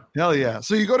fun. Hell yeah.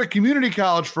 So you go to community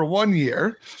college for 1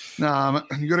 year. Shake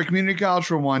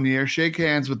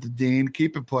hands with the dean,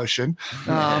 keep it pushing.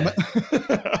 And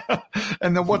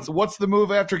then what's the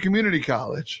move after community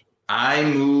college? I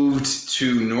moved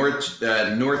to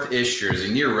north-ish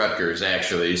Jersey, near Rutgers,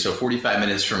 actually. So 45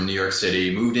 minutes from New York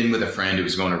City. Moved in with a friend who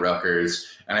was going to Rutgers,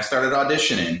 and I started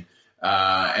auditioning.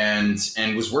 And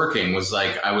was working.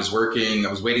 I was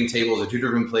waiting tables at 2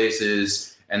 different places,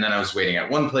 and then I was waiting at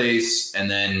one place, and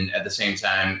then at the same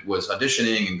time was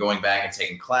auditioning and going back and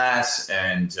taking class.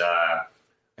 And I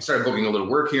started booking a little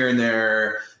work here and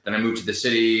there. Then I moved to the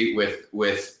city with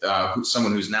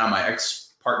someone who's now my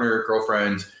ex-partner,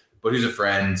 girlfriend, but who's a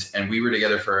friend. And we were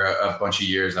together for a bunch of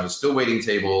years. And I was still waiting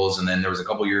tables. And then there was a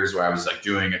couple years where I was like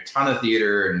doing a ton of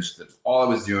theater, and that's all I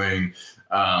was doing.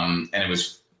 And it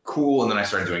was cool. And then I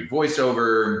started doing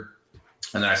voiceover,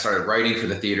 and then I started writing for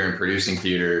the theater and producing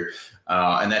theater.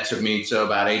 And that took me to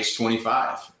about age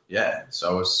 25. Yeah.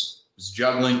 So I was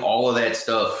juggling all of that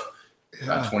stuff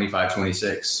about 25,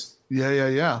 26.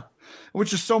 Yeah.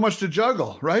 Which is so much to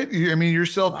juggle, right? I mean,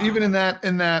 yourself, even in that,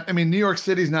 I mean, New York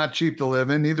City's not cheap to live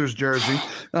in, neither is Jersey.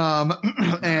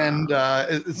 And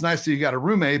it's nice that you got a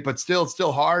roommate, but still, it's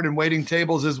still hard, and waiting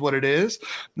tables is what it is.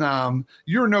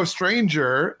 You're no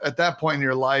stranger at that point in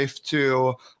your life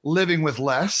to living with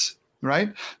less,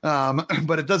 right?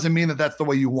 But it doesn't mean that that's the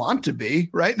way you want to be,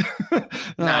 right?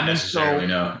 Not necessarily,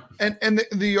 no. And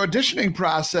the auditioning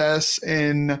process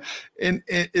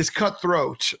is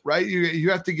cutthroat, right? You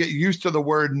have to get used to the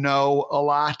word no a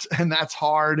lot, and that's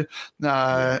hard.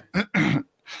 Yeah,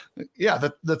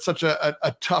 that's such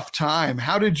a tough time.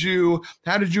 How did you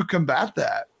combat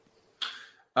that?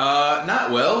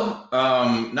 Not well.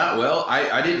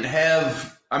 I didn't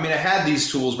have. I mean, I had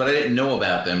these tools, but I didn't know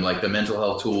about them, like the mental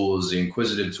health tools, the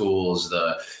inquisitive tools,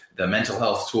 the mental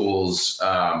health tools,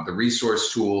 the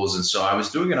resource tools. And so I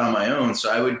was doing it on my own. So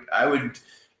I would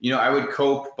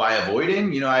cope by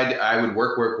avoiding, I would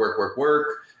work,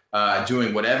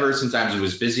 doing whatever. Sometimes it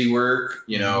was busy work.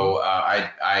 I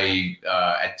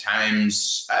at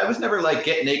times, I was never like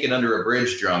get naked under a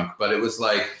bridge drunk, but it was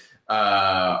like, give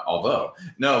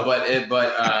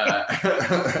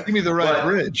me the right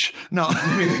bridge. No,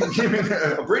 give me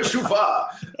a bridge too far.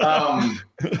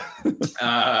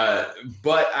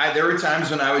 But there were times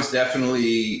when I was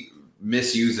definitely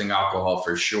misusing alcohol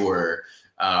for sure,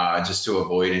 just to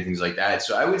avoid and things like that.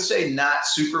 So I would say not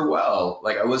super well.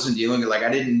 Like I wasn't dealing with,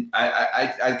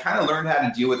 I kind of learned how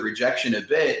to deal with rejection a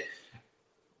bit.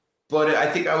 But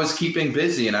I think I was keeping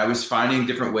busy, and I was finding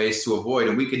different ways to avoid.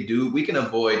 And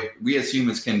we as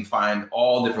humans can find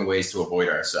all different ways to avoid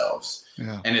ourselves.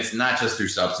 Yeah. And it's not just through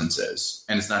substances,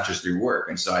 and it's not just through work.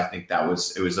 And so I think it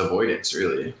was avoidance,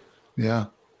 really. Yeah.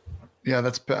 Yeah,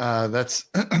 that's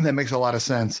that makes a lot of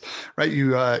sense, right?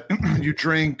 You you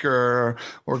drink or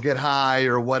get high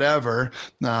or whatever,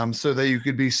 so that you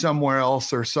could be somewhere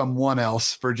else or someone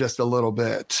else for just a little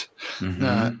bit,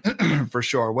 for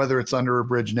sure. Whether it's under a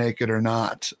bridge naked or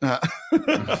not.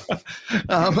 The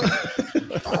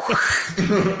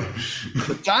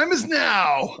time is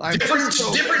now.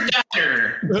 Different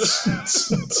diner.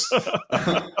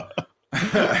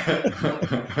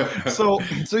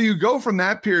 So you go from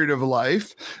that period of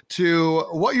life to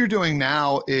what you're doing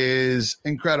now is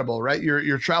incredible, right?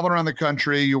 You're traveling around the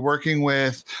country. You're working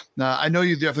with, I know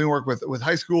you definitely work with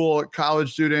high school,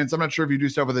 college students. I'm not sure if you do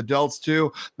stuff with adults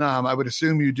too. I would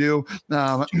assume you do.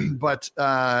 But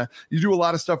you do a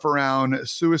lot of stuff around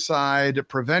suicide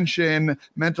prevention,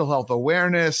 mental health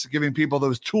awareness, giving people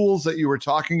those tools that you were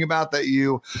talking about that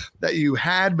you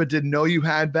had but didn't know you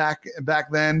had back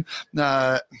then.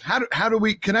 How do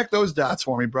we connect those dots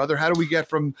for me, brother? How do we get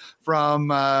from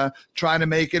trying to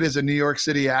make it as a New York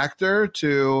City actor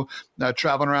to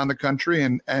traveling around the country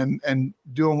and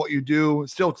doing what you do,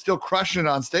 still crushing it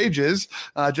on stages,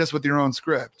 just with your own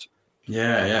script?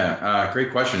 Yeah.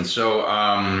 Great question. So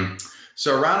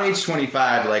around age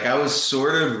 25, like I was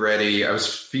sort of ready. I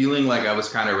was feeling like I was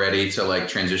kind of ready to like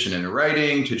transition into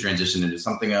writing, to transition into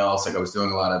something else. Like I was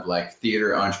doing a lot of like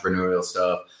theater entrepreneurial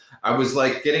stuff. I was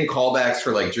like getting callbacks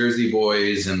for like Jersey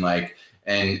Boys and like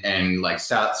and like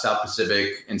South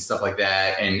Pacific and stuff like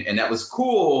that, and that was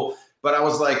cool. But I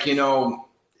was like,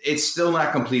 it's still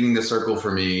not completing the circle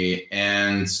for me.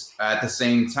 And at the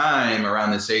same time,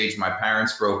 around this age, my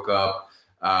parents broke up.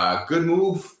 Good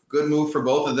move for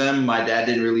both of them. My dad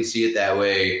didn't really see it that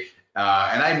way.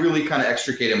 And I really kind of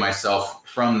extricated myself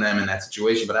from them in that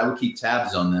situation, but I would keep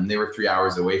tabs on them. They were 3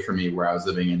 hours away from me where I was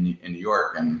living in New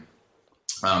York, and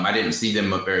I didn't see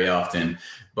them very often.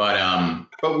 But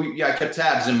I kept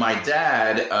tabs, and my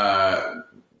dad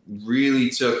really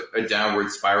took a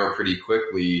downward spiral pretty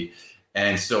quickly.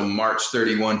 And so March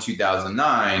 31,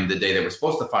 2009, the day they were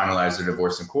supposed to finalize their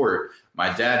divorce in court,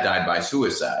 my dad died by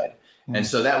suicide. And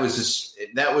so that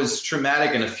was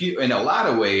traumatic in a lot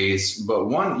of ways. But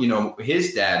one,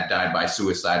 his dad died by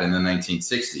suicide in the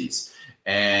 1960s.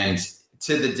 And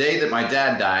to the day that my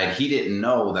dad died, he didn't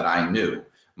know that I knew.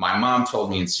 My mom told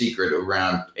me in secret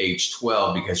around age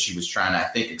 12 because she was trying to, I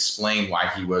think, explain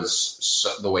why he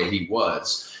was the way he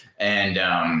was. And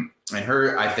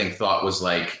her, I think, thought was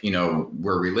like,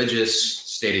 we're religious,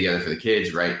 stay together for the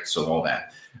kids, right? So all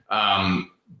that.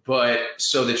 But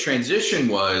so the transition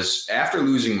was, after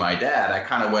losing my dad, I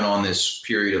kind of went on this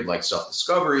period of like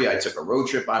self-discovery. I took a road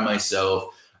trip by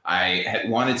myself. I had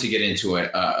wanted to get into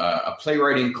a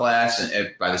playwriting class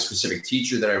by the specific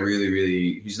teacher that I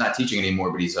really, he's not teaching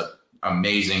anymore, but he's an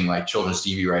amazing like children's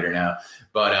TV writer now.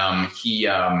 But he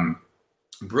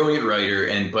brilliant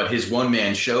writer, but his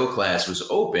one-man show class was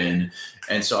open.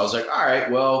 And so I was like, all right,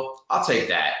 well, I'll take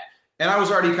that. And I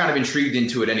was already kind of intrigued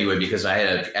into it anyway, because I had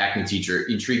an acting teacher,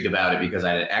 intrigued about it because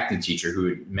I had an acting teacher who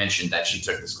had mentioned that she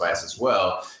took this class as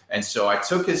well. And so I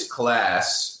took his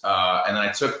class, and then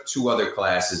I took 2 other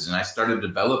classes, and I started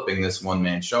developing this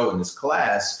one-man show in this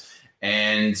class.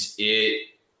 And it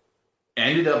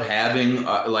ended up having, and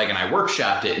I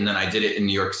workshopped it, and then I did it in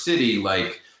New York City,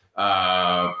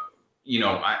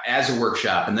 as a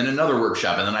workshop, and then another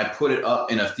workshop. And then I put it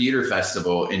up in a theater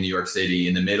festival in New York City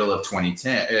in the middle of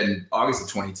 2010, in August of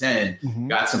 2010,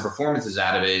 got some performances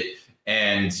out of it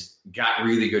and got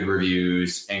really good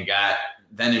reviews, and got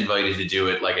then invited to do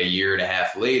it like a year and a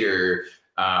half later.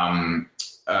 And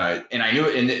I knew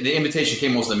it, and the invitation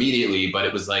came almost immediately, but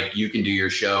it was like, you can do your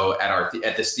show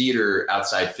at this theater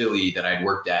outside Philly that I'd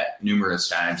worked at numerous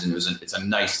times. And it's a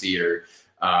nice theater.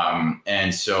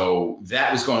 And so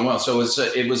that was going well. So it's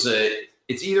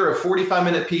either a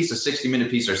 45-minute piece, a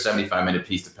 60-minute piece, or a 75-minute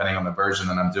piece, depending on the version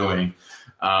that I'm doing.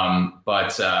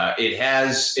 But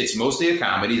it's mostly a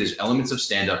comedy. There's elements of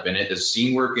stand-up in it. There's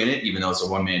scene work in it, even though it's a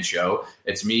one-man show.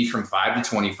 It's me from 5 to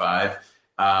 25.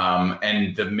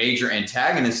 And the major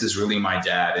antagonist is really my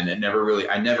dad. And I never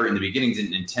in the beginning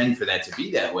didn't intend for that to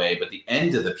be that way. But the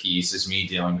end of the piece is me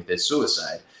dealing with his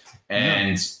suicide.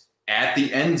 And at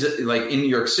the end, like in New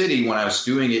York City, when I was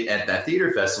doing it at that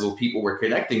theater festival, people were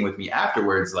connecting with me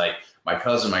afterwards, like my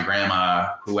cousin, my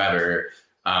grandma, whoever,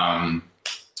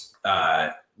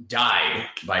 died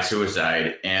by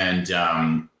suicide.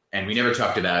 And we never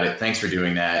talked about it. Thanks for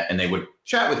doing that. And they would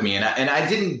chat with me. And I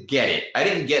didn't get it. I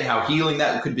didn't get how healing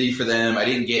that could be for them. I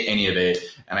didn't get any of it.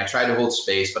 And I tried to hold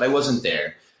space, but I wasn't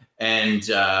there.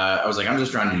 And I was like, I'm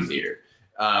just trying to do theater.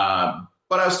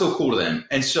 But I was still cool to them.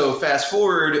 And so fast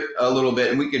forward a little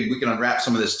bit, and we can unwrap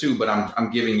some of this too, but I'm trying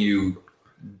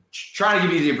to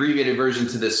give you the abbreviated version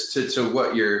to this, to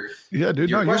what your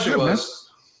question was.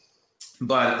 Man.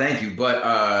 But thank you.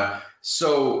 But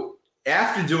so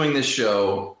after doing this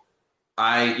show,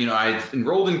 I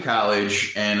enrolled in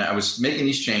college, and I was making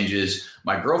these changes.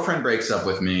 My girlfriend breaks up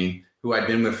with me, who I'd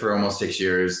been with for almost 6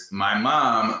 years. My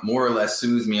mom more or less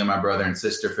sues me and my brother and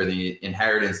sister for the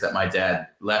inheritance that my dad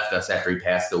left us after he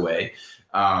passed away.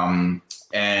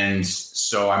 And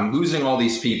so I'm losing all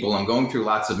these people. I'm going through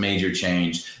lots of major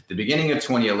change. The beginning of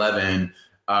 2011,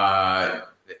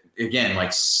 again, like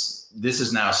this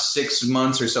is now 6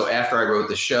 months or so after I wrote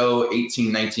the show,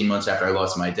 18, 19 months after I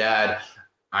lost my dad,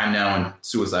 I'm now in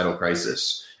suicidal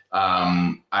crisis.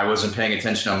 I wasn't paying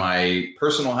attention on my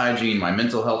personal hygiene, my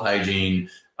mental health hygiene.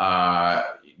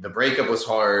 The breakup was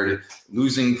hard.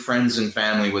 Losing friends and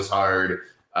family was hard.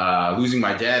 Losing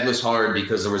my dad was hard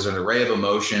because there was an array of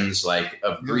emotions, like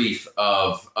of grief,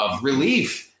 of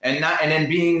relief, and then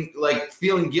being like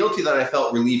feeling guilty that I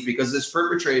felt relief because this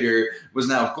perpetrator was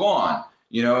now gone,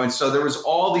 and so there was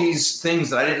all these things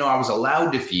that I didn't know I was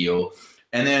allowed to feel.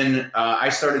 And then I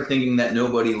started thinking that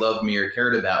nobody loved me or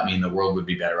cared about me and the world would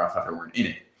be better off if I weren't in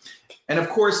it. And of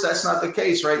course, that's not the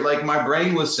case, right? Like my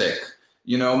brain was sick,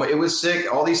 it was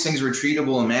sick. All these things were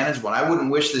treatable and manageable. And I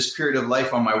wouldn't wish this period of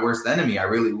life on my worst enemy. I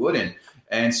really wouldn't.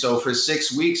 And so for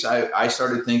 6 weeks, I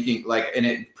started thinking like, and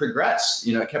it progressed,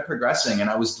 it kept progressing, and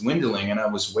I was dwindling and I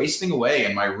was wasting away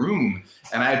in my room.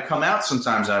 And I'd come out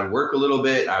sometimes, I'd work a little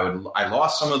bit. I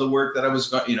lost some of the work that I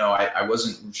was, I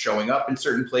wasn't showing up in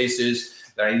certain places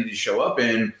that I needed to show up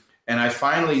in. And I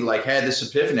finally had this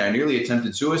epiphany. I nearly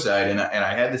attempted suicide, and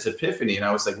I had this epiphany, and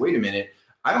I was like, wait a minute.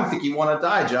 I don't think you want to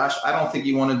die, Josh. I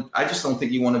just don't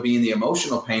think you want to be in the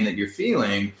emotional pain that you're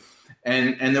feeling.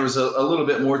 And there was a little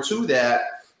bit more to that.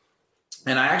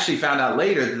 And I actually found out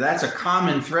later that that's a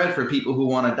common thread for people who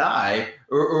want to die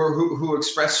or who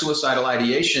express suicidal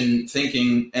ideation,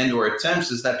 thinking and or attempts,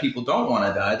 is that people don't want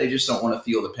to die. They just don't want to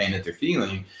feel the pain that they're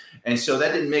feeling. And so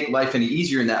that didn't make life any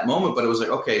easier in that moment. But it was like,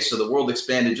 okay, so the world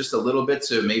expanded just a little bit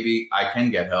to maybe I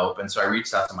can get help. And so I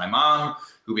reached out to my mom,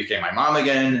 who became my mom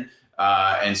again.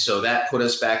 And so that put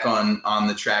us back on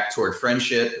the track toward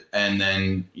friendship. And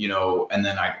then,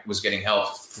 I was getting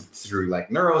help through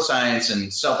neuroscience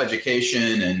and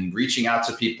self-education and reaching out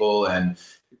to people and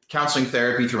counseling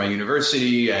therapy through my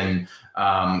university and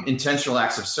intentional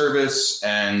acts of service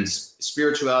and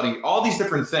spirituality, all these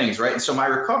different things, right? And so my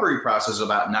recovery process was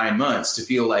about 9 months to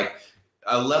feel like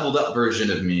a leveled up version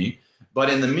of me. But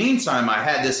in the meantime, I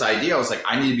had this idea. I was like,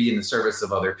 I need to be in the service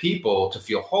of other people to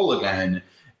feel whole again.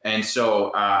 And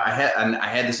so I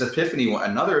had this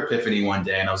another epiphany one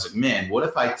day, and I was like, man, what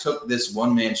if I took this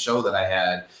one-man show that I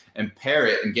had and pair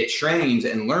it and get trained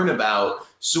and learn about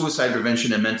suicide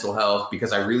prevention and mental health,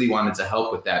 because I really wanted to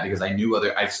help with that, because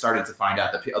I started to find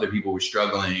out that other people were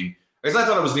struggling, because I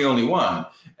thought I was the only one.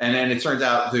 And then it turns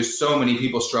out there's so many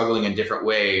people struggling in different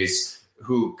ways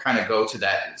who kind of go to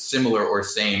that similar or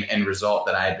same end result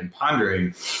that I had been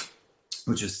pondering,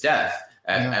 which is death.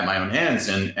 At my own hands,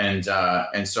 and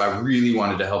so I really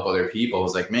wanted to help other people. I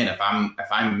was like, man, if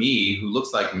I'm me, who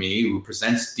looks like me, who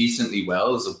presents decently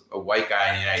well as a white guy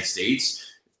in the United States,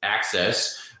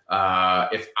 access.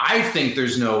 If I think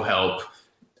there's no help,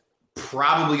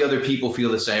 probably other people feel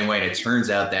the same way. And it turns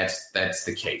out that's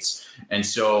the case. And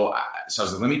so I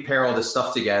was like, let me pair all this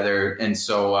stuff together. And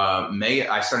so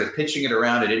I started pitching it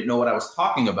around. I didn't know what I was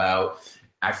talking about.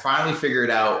 I finally figured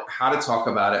out how to talk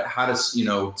about it, how to,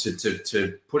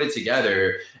 to put it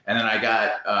together. And then I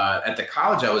got at the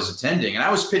college I was attending, and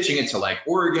I was pitching it to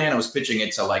Oregon. I was pitching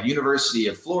it to University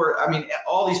of Florida. I mean,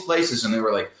 all these places. And they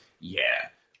were like, yeah,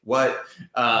 what?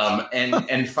 And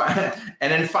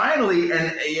then finally,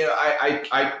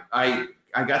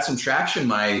 I got some traction.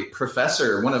 My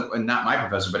professor, not my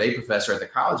professor, but a professor at the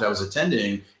college I was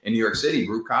attending in New York City,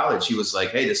 Baruch College, he was like,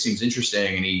 hey, this seems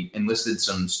interesting. And he enlisted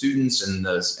some students in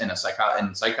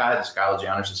Psychology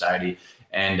Honor Society.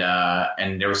 And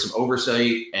there was some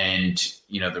oversight, and,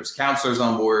 there was counselors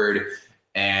on board,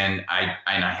 and I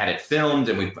had it filmed,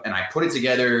 and I put it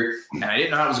together, and I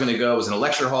didn't know how it was going to go. It was in a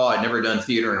lecture hall. I'd never done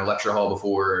theater in a lecture hall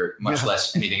before, much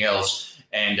less anything else.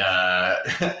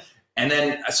 And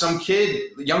then some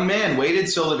young man waited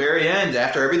till the very end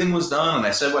after everything was done. And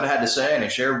I said what I had to say, and I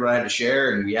shared what I had to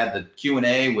share. And we had the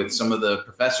Q&A with some of the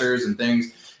professors and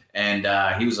things. And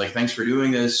he was like, thanks for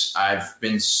doing this. I've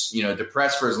been,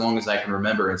 depressed for as long as I can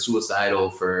remember and suicidal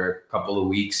for a couple of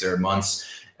weeks or months.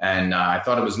 And I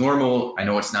thought it was normal. I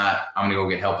know it's not. I'm going to go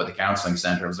get help at the counseling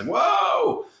center. I was like,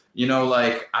 whoa,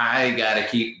 I got to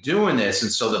keep doing this.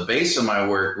 And so the base of my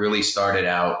work really started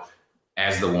out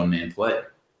as the one-man play.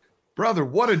 Brother,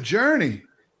 what a journey.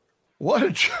 What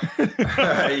a journey.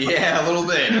 Yeah, a little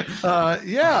bit.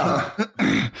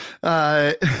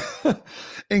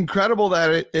 Incredible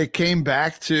that it came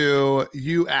back to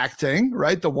you acting,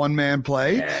 right? The one-man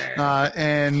play.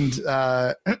 And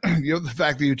the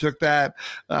fact that you took that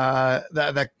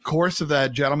course of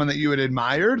that gentleman that you had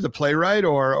admired, the playwright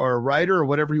or writer or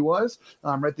whatever he was,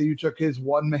 right, that you took his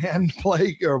one-man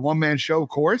play or one-man show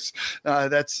course.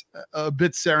 That's a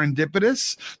bit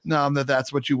serendipitous,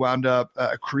 that's what you wound up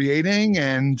creating,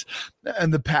 and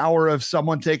the power of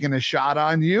someone taking a shot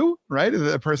on you, right?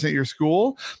 The person at your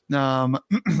school.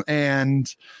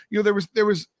 And,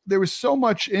 there was so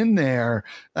much in there.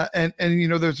 And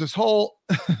there's this whole,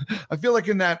 I feel like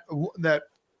in that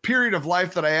period of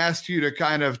life that I asked you to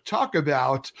kind of talk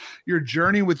about, your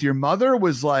journey with your mother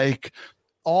was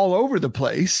all over the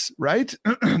place, right?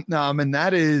 And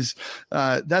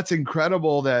that's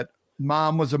incredible that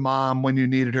mom was a mom when you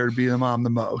needed her to be the mom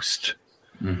the most.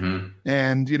 Mm-hmm.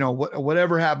 And,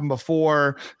 whatever happened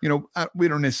before, we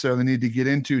don't necessarily need to get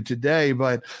into today,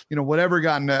 but, whatever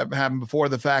happened before,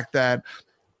 the fact that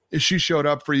she showed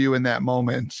up for you in that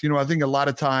moment, I think a lot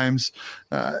of times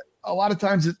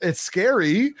it's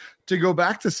scary to go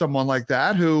back to someone like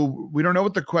that who we don't know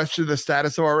what the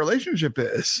status of our relationship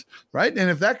is. Right. And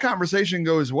if that conversation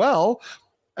goes well,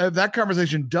 that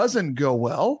conversation doesn't go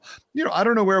well, I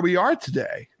don't know where we are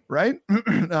today. Right.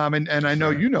 And I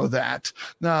know, that.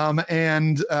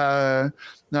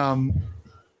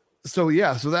 So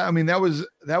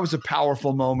that was a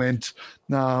powerful moment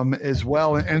as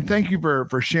well. And thank you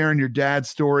for sharing your dad's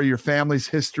story, your family's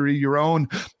history, your own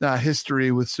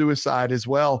history with suicide as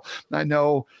well. I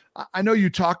know you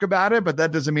talk about it, but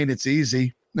that doesn't mean it's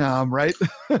easy. Right.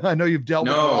 I know you've dealt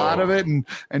with a lot of it and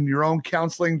your own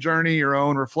counseling journey, your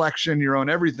own reflection, your own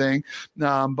everything.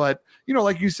 But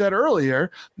like you said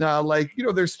earlier,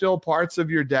 there's still parts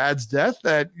of your dad's death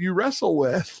that you wrestle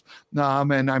with.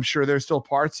 And I'm sure there's still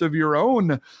parts of your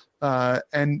own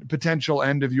and potential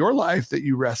end of your life that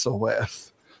you wrestle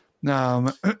with.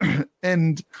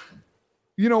 And,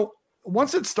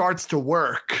 once it starts to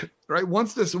work, right?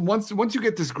 Once you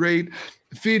get this great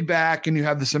feedback and you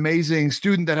have this amazing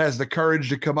student that has the courage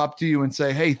to come up to you and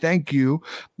say, hey, thank you.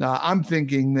 I'm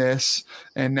thinking this.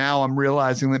 And now I'm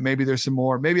realizing that maybe there's some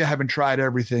more. Maybe I haven't tried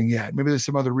everything yet. Maybe there's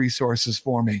some other resources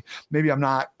for me. Maybe I'm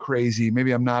not crazy.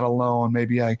 Maybe I'm not alone.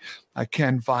 Maybe I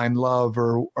can find love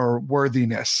or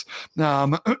worthiness.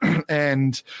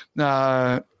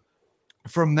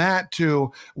 From that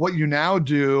to what you now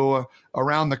do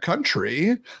around the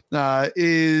country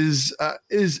is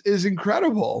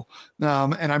incredible.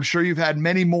 And I'm sure you've had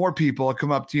many more people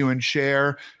come up to you and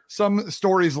share some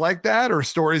stories like that, or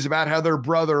stories about how their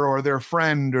brother or their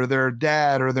friend or their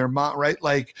dad or their mom, right?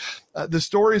 Like the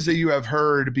stories that you have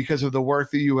heard because of the work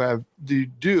that you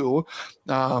do,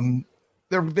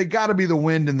 they got to be the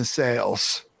wind in the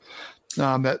sails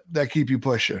that keep you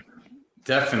pushing.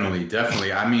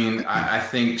 Definitely. I mean, I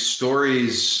think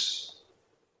stories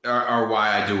are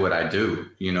why I do what I do.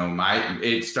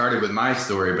 It started with my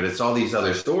story, but it's all these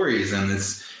other stories. And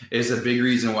this is a big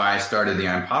reason why I started the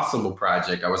I'm Possible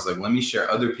Project. I was like, let me share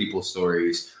other people's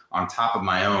stories on top of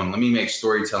my own. Let me make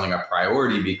storytelling a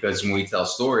priority, because when we tell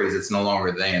stories, it's no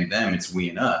longer they and them, it's we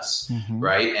and us. Mm-hmm.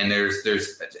 Right. And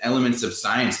there's elements of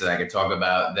science that I could talk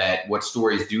about, that what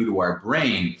stories do to our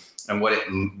brain, and what it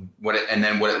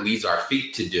leads our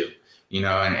feet to do,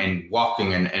 and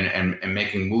walking and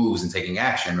making moves and taking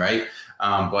action. Right.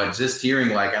 But just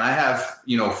hearing and I have,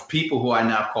 people who I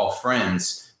now call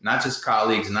friends, not just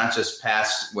colleagues, not just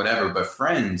past whatever, but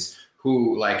friends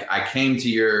who I came to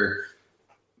your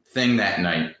thing that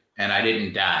night and I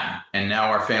didn't die. And now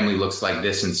our family looks like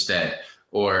this instead.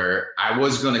 Or I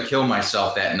was going to kill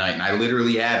myself that night and I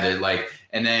literally have it.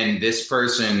 And then this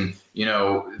person,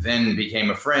 then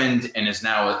became a friend and is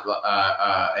now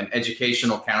an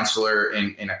educational counselor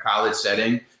in a college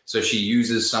setting. So she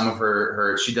uses some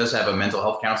of she does have a mental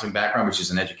health counseling background, which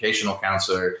is an educational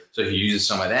counselor. So she uses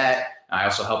some of that. I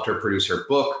also helped her produce her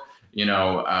book,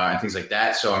 and things like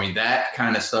that. So, I mean, that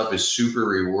kind of stuff is super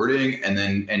rewarding.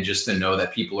 And just to know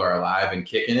that people are alive and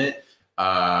kicking it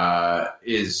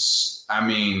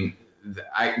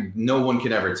no one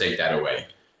could ever take that away.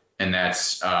 And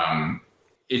that's,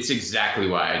 it's exactly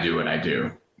why I do what I do.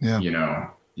 Yeah.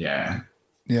 Yeah.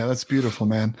 Yeah, that's beautiful,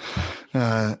 man.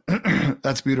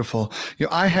 That's beautiful.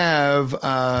 I've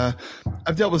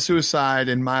dealt with suicide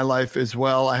in my life as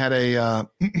well. I had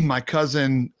my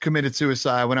cousin committed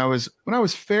suicide when I was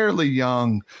fairly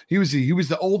young. He was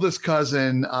the oldest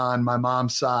cousin on my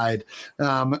mom's side,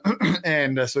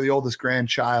 and so the oldest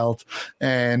grandchild,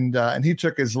 and he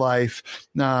took his life.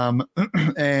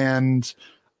 And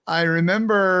I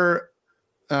remember.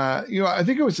 I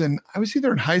think I was either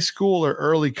in high school or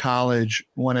early college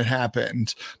when it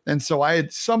happened. And so I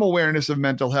had some awareness of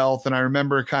mental health, and I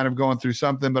remember kind of going through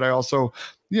something, but I also,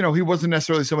 he wasn't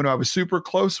necessarily someone who I was super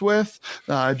close with,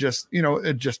 just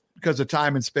because of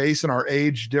time and space, and our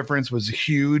age difference was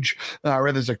huge.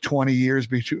 There's 20 years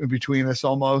between us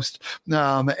almost.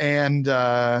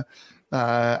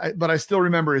 But I still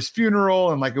remember his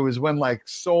funeral, and it was when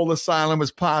Soul Asylum was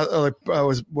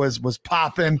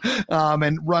popping,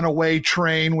 and Runaway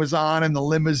Train was on in the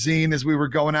limousine as we were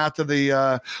going out to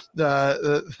the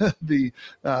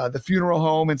funeral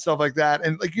home and stuff like that.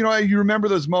 And you remember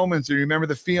those moments, or you remember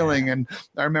the feeling. And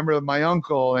I remember my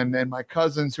uncle and my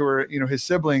cousins who were his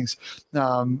siblings.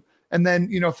 And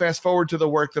then, fast forward to the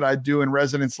work that I do in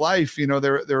residence life,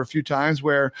 there are a few times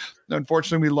where,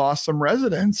 unfortunately, we lost some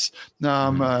residents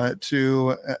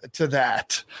to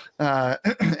that.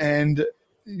 And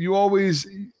you always,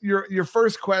 your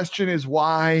first question is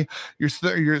why.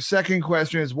 Your second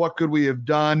question is what could we have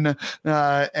done,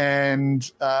 and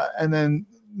then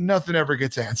nothing ever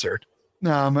gets answered.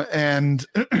 And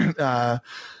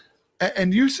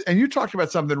you talked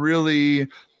about something really.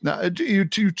 Now, you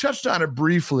touched on it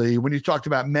briefly when you talked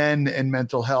about men and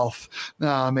mental health,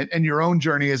 and your own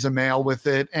journey as a male with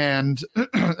it. And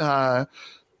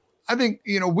I think,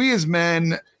 we as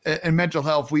men and mental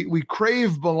health, we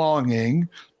crave belonging,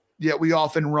 yet we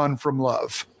often run from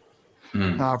love.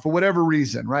 For whatever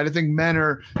reason, right? I think men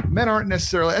aren't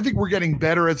necessarily, I think we're getting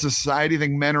better as a society. I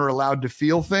think men are allowed to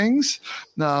feel things.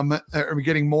 Are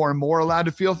getting more and more allowed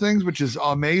to feel things, which is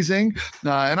amazing.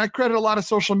 And I credit a lot of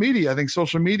social media. I think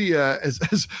social media,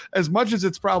 as much as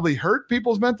it's probably hurt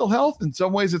people's mental health, in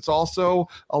some ways it's also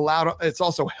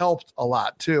helped a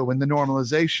lot too in the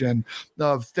normalization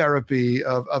of therapy,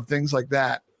 of things like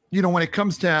that. When it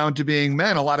comes down to being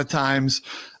men, a lot of times,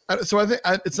 so I think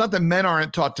it's not that men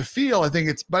aren't taught to feel.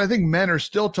 But I think men are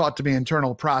still taught to be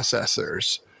internal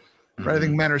processors. Right? I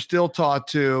think men are still taught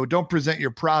to don't present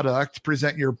your product,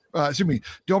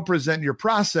 don't present your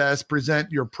process,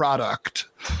 present your product.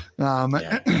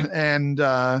 And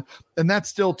that's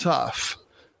still tough.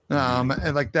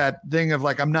 And like that thing of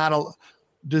like, I'm not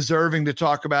deserving to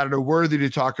talk about it or worthy to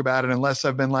talk about it unless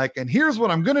I've been like, and here's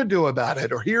what I'm going to do about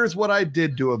it, or here's what I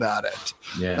did do about it.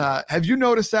 Yeah. Have you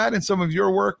noticed that in some of your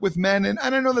work with men? And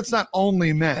I know that's not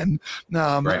only men,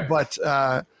 right. But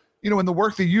in the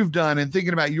work that you've done and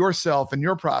thinking about yourself and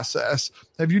your process,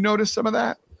 have you noticed some of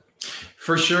that?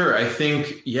 For sure. I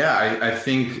think, I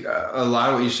think a lot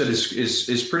of what you said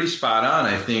is pretty spot on.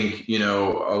 I think, a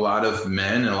lot of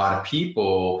men and a lot of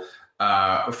people,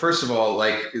 first of all,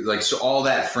 so all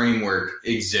that framework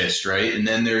exists, right? And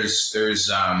then there's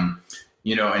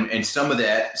and some of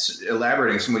that,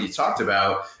 elaborating some of what you talked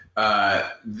about,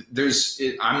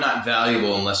 I'm not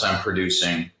valuable unless I'm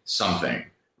producing something,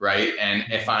 right? And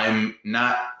if I'm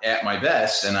not at my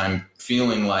best and I'm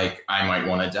feeling like I might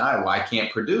want to die, well, I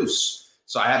can't produce.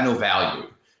 So I have no value,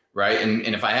 right?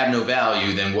 And if I have no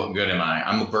value, then what good am I?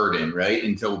 I'm a burden, right?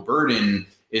 And so burden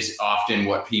is often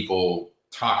what people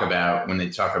talk about when they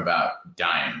talk about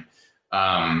dying.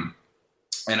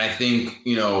 And I think,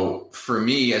 for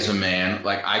me as a man,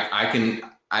 like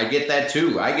I get that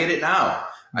too. I get it now.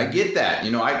 I get that,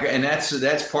 and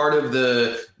that's part of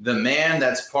the man.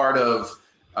 That's part of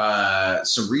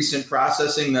some recent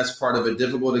processing. That's part of a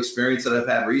difficult experience that I've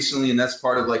had recently. And that's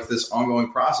part of like this ongoing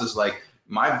process. Like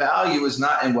my value is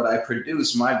not in what I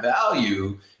produce. My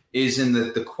value is in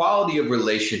the quality of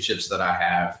relationships that I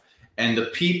have, and the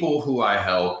people who I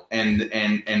help, and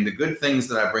the good things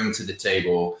that I bring to the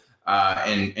table,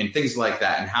 and things like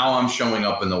that, and how I'm showing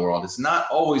up in the world. It's not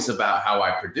always about how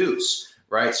I produce,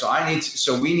 right?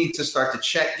 So we need to start to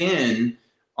check in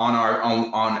on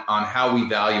on how we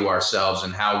value ourselves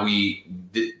and how we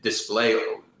display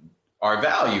our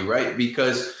value, right?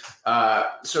 Because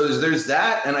so there's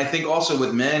that, and I think also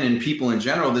with men and people in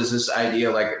general, there's this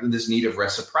idea, like this need of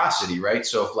reciprocity, right?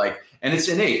 So and it's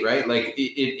innate, right? Like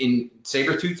in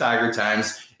saber-tooth tiger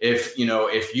times, if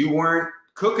you weren't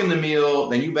cooking the meal,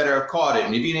 then you better have caught it.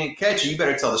 And if you didn't catch it, you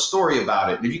better tell the story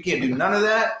about it. And if you can't do none of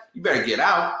that, you better get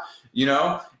out,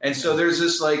 And so there's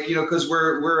this because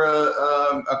we're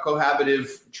a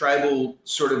cohabitive tribal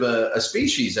sort of a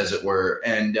species, as it were.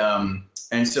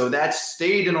 And so that's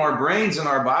stayed in our brains and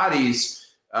our bodies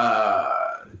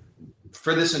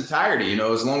for this entirety,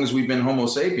 as long as we've been Homo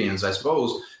sapiens, I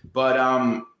suppose.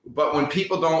 But when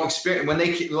people don't experience, when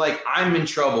they like, I'm in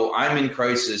trouble, I'm in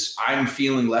crisis, I'm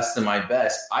feeling less than my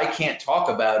best, I can't talk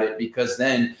about it, because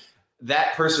then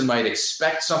that person might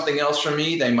expect something else from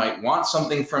me. They might want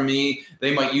something from me.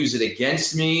 They might use it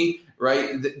against me,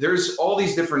 right? There's all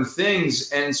these different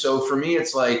things. And so for me,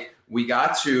 it's like, we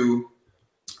got to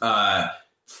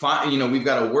we've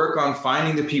got to work on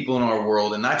finding the people in our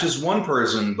world, and not just one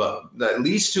person, but at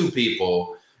least two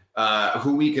people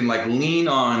who we can like lean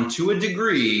on to a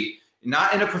degree,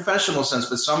 not in a professional sense,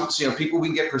 but some, people we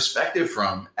can get perspective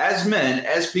from. As men,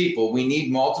 as people, we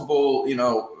need multiple,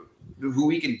 who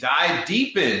we can dive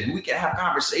deep in, who we can have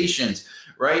conversations,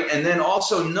 right? And then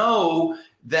also know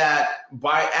that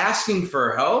by asking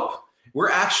for help,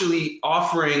 we're actually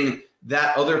offering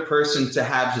that other person to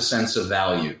have a sense of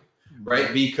value,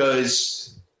 right? Because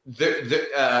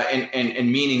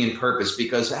and meaning and purpose.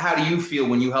 Because how do you feel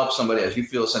when you help somebody else? You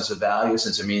feel a sense of value, a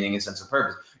sense of meaning, a sense of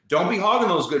purpose. Don't be hogging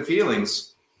those good feelings.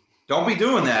 Don't be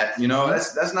doing that.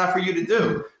 That's not for you to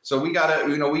do. So we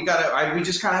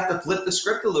just kind of have to flip the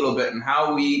script a little bit, and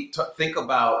how we think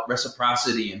about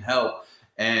reciprocity and help,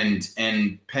 and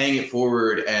paying it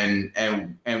forward. And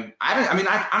I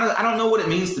don't know what it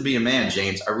means to be a man,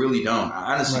 James. I really don't.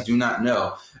 I honestly do not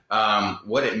know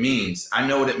what it means. I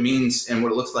know what it means and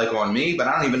what it looks like on me, but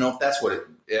I don't even know if that's what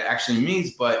it actually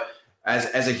means. But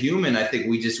as a human, I think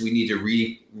we need to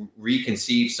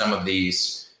reconceive some of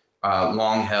these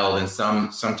long held and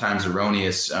sometimes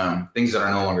erroneous things that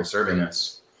are no longer serving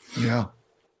us. Yeah.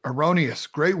 Erroneous.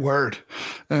 Great word.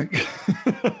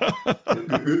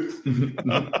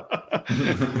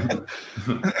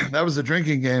 That was a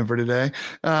drinking game for today.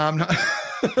 Every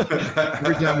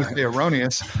time we say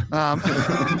erroneous.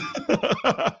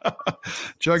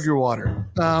 Chug your water.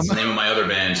 That's the name of my other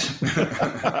band.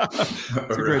 That's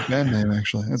a great band name,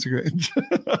 actually. That's a great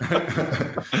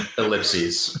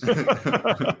Ellipses.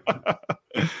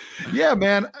 Yeah,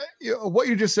 man. What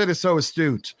you just said is so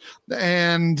astute.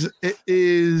 And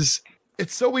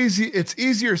it's so easy. It's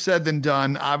easier said than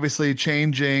done, obviously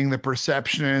changing the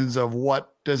perceptions of what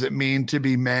does it mean to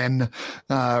be men,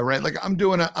 right? Like I'm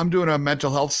doing a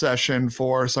mental health session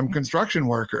for some construction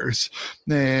workers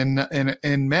in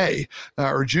May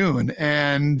or June.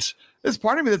 And there's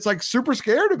part of me that's like super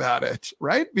scared about it,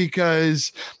 right?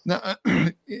 Because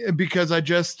I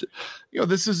just,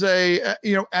 this is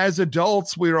as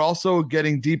adults, we're also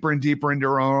getting deeper and deeper into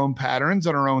our own patterns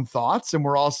and our own thoughts. And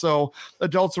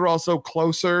adults are also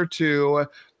closer to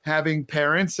having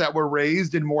parents that were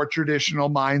raised in more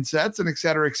traditional mindsets and et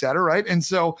cetera, right? And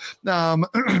so,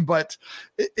 but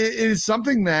it is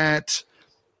something that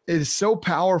is so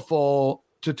powerful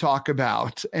to talk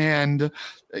about. And,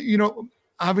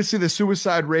 obviously, the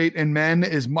suicide rate in men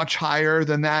is much higher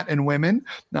than that in women.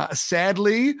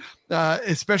 Sadly,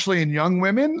 especially in young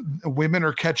women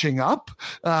are catching up,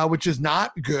 which is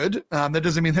not good. That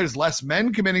doesn't mean there's less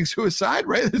men committing suicide,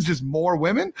 right? There's just more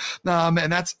women,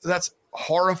 and that's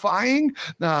horrifying.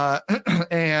 But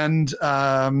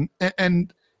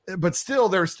still,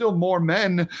 there are still more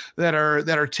men that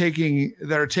are taking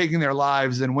their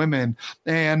lives than women.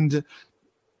 And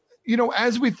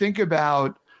as we think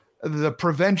about the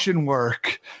prevention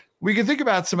work, we can think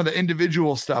about some of the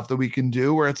individual stuff that we can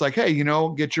do where it's like, hey,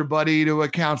 get your buddy to a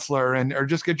counselor or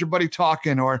just get your buddy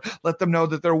talking or let them know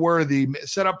that they're worthy,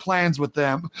 set up plans with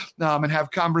them and have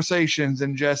conversations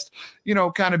and just,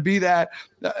 kind of be that,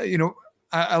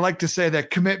 I like to say that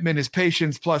commitment is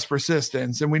patience plus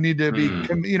persistence. And we need to be,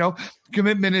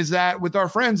 commitment is that with our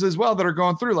friends as well that are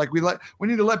going through, like we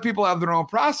need to let people have their own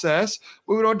process.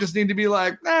 But we don't just need to be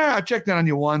like, I checked in on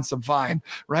you once, I'm fine.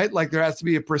 Right. Like there has to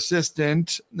be a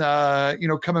persistent,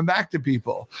 coming back to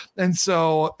people. And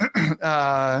so,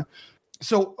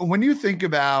 so when you think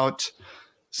about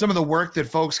some of the work that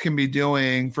folks can be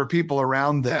doing for people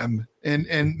around them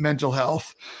in mental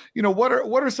health, what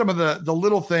are some of the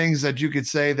little things that you could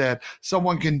say that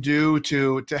someone can do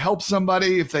to help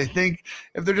somebody if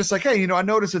they're just like, hey, I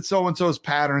noticed that so-and-so's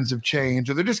patterns have changed,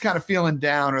 or they're just kind of feeling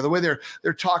down, or the way they're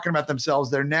talking about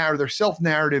themselves, their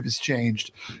self-narrative has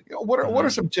changed. What are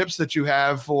some tips that you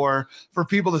have for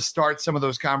people to start some of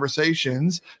those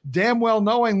conversations, damn well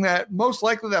knowing that most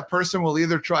likely that person will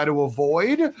either try to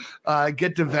avoid,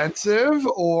 get defensive,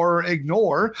 or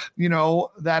ignore,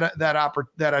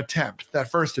 that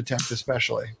first attempt,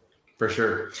 especially. For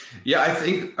sure. Yeah, I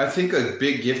think a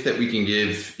big gift that we can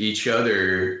give each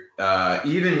other, I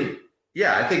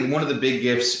think one of the big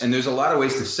gifts, and there's a lot of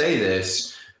ways to say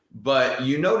this, but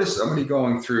you notice somebody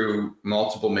going through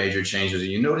multiple major changes, or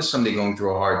you notice somebody going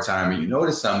through a hard time, or you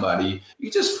notice somebody, you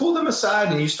just pull them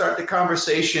aside and you start the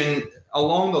conversation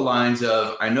along the lines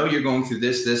of, I know you're going through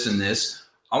this, this, and this.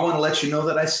 I want to let you know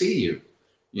that I see you.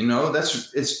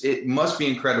 It must be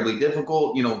incredibly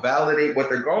difficult, validate what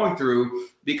they're going through,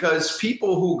 because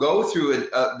people who go through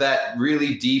that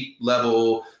really deep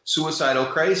level suicidal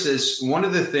crisis, one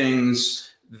of the things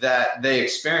that they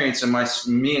experience, and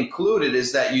me included,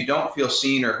 is that you don't feel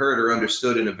seen or heard or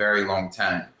understood in a very long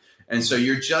time. And so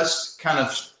you're just kind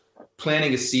of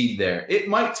planting a seed there. It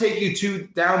might take you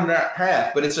down that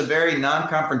path, but it's a very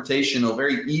non-confrontational,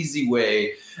 very easy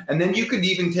way. And then you could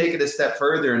even take it a step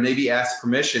further and maybe ask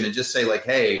permission and just say like,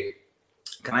 hey,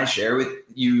 can I share with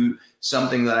you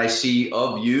something that I see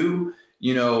of you?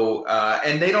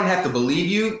 And they don't have to believe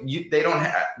you. It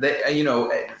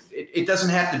doesn't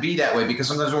have to be that way, because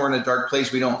sometimes when we're in a dark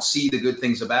place, we don't see the good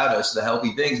things about us, the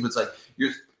healthy things, but it's like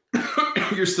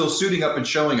you're still suiting up and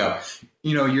showing up.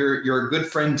 You're a good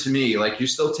friend to me. Like you're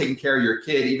still taking care of your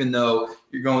kid, even though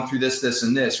you're going through this, this,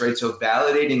 and this, right? So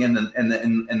validating and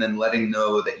then letting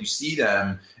know that you see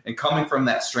them, and coming from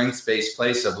that strengths-based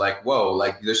place of like, whoa,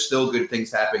 like there's still good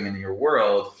things happening in your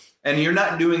world. And you're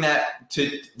not doing that to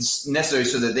necessarily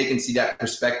so that they can see that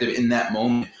perspective in that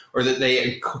moment, or that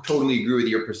they totally agree with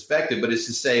your perspective, but it's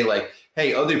to say like,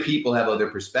 hey, other people have other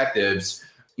perspectives.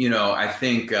 I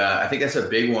think that's a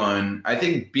big one. I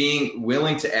think being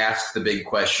willing to ask the big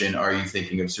question, are you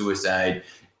thinking of suicide?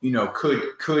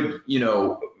 Could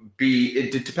be,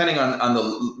 depending on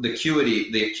the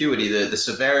acuity, the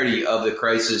severity of the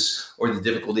crisis or the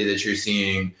difficulty that you're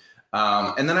seeing.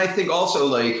 And then I think also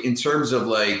like in terms of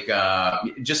like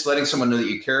just letting someone know that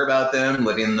you care about them,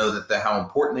 letting them know that how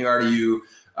important they are to you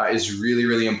is really,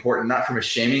 really important. Not from a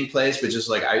shaming place, but just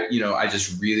like I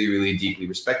just really, really deeply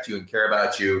respect you and care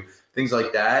about you. Things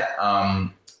like that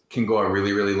can go a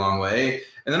really, really long way.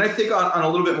 And then I think on a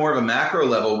little bit more of a macro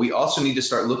level, we also need to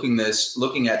start looking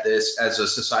at this as a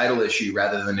societal issue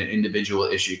rather than an individual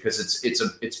issue, because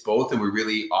it's both, and we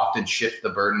really often shift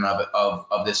the burden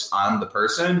of this on the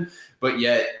person. But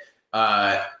yet,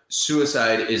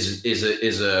 suicide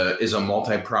is a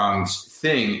multi-pronged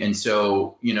thing, and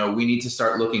so we need to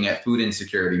start looking at food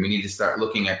insecurity. We need to start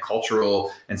looking at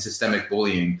cultural and systemic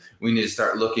bullying. We need to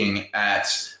start looking at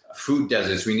food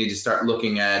deserts. We need to start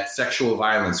looking at sexual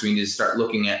violence. We need to start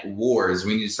looking at wars.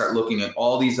 We need to start looking at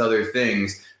all these other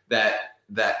things that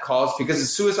cause,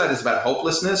 because suicide is about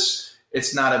hopelessness.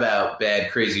 It's not about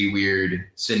bad, crazy, weird,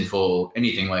 sinful,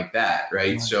 anything like that,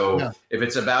 right? So if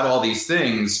it's about all these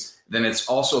things, then it's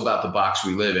also about the box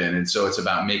we live in. And so it's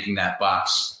about making that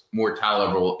box more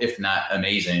tolerable, if not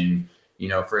amazing,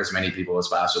 for as many people as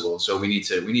possible. So we need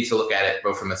to look at it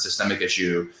both from a systemic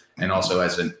issue and also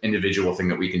as an individual thing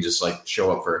that we can just like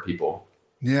show up for people.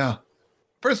 Yeah.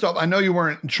 First off, I know you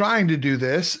weren't trying to do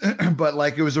this, but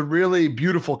like it was a really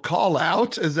beautiful call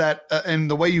out. Is that and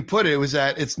the way you put it was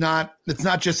that it's not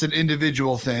just an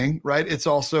individual thing, right? It's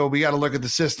also we got to look at the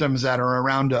systems that are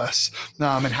around us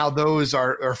and how those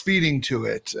are feeding to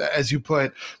it. As you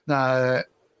put,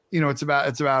 it's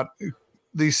about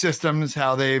these systems,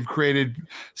 how they've created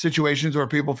situations where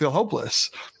people feel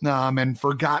hopeless and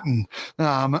forgotten.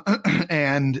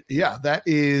 And yeah,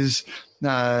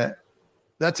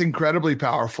 that's incredibly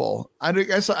powerful. I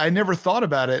guess I never thought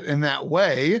about it in that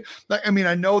way. I mean,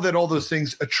 I know that all those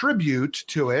things attribute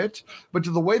to it, but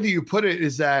to the way that you put it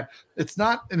is that it's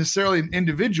not necessarily an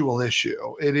individual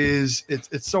issue.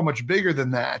 It's so much bigger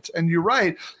than that. And you're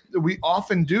right. We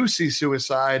often do see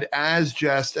suicide as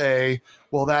just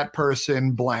that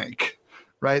person blank,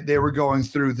 right? They were going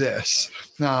through this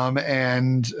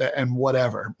and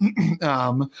whatever.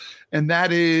 And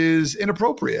that is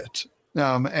inappropriate.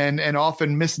 And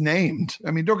often misnamed.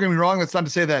 I mean, don't get me wrong. That's not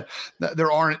to say that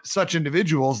there aren't such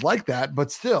individuals like that,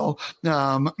 but still,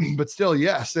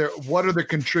 yes. What are the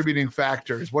contributing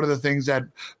factors? What are the things that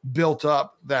built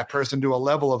up that person to a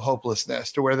level of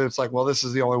hopelessness to where it's like, well, this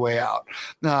is the only way out?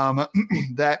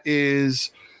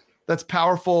 That's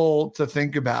powerful to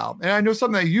think about. And I know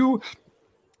something that you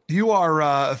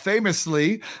are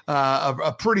famously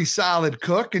a pretty solid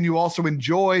cook, and you also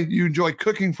enjoy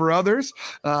cooking for others.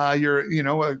 You're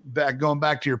going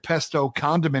back to your pesto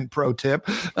condiment pro tip,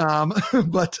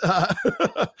 but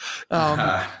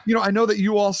I know that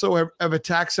you also have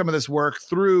attacked some of this work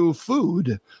through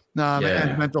food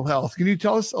and mental health. Can you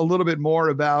tell us a little bit more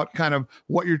about kind of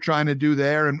what you're trying to do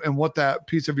there and what that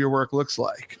piece of your work looks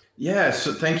like? Yeah,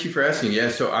 so thank you for asking. Yeah,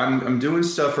 so I'm doing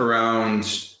stuff around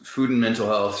food and mental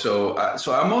health. So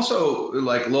I'm also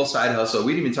like a little side hustle.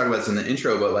 We didn't even talk about this in the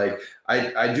intro, but like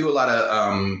I do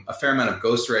a fair amount of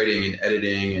ghostwriting and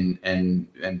editing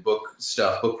and book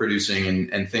stuff, book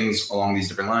producing and things along these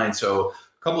different lines. So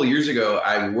a couple of years ago,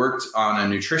 I worked on a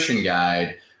nutrition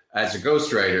guide as a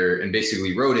ghostwriter and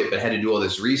basically wrote it, but had to do all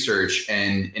this research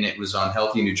and it was on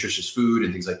healthy, nutritious food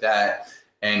and things like that.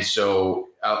 And so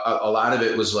a lot of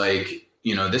it was like,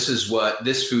 this is what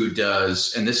this food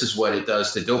does, and this is what it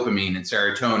does to dopamine and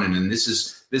serotonin, and this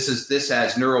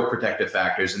has neuroprotective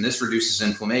factors, and this reduces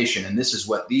inflammation, and this is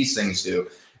what these things do.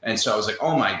 And so I was like,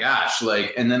 oh my gosh,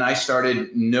 and then I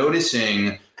started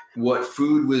noticing what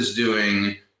food was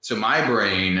doing to my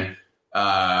brain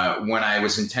when I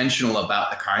was intentional about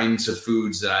the kinds of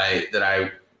foods that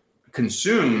I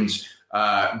consumed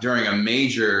during a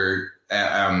major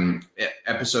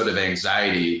episode of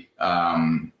anxiety,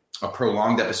 a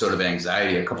prolonged episode of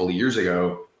anxiety a couple of years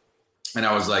ago. And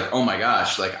I was like, oh my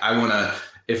gosh, I want to,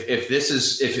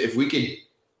 if we could,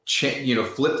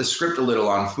 flip the script a little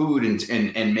on food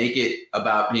and make it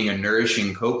about being a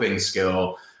nourishing coping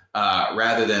skill,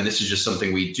 rather than this is just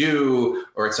something we do,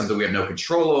 or it's something we have no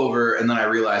control over. And then I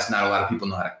realized not a lot of people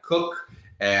know how to cook.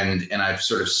 And I've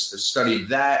sort of studied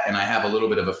that, and I have a little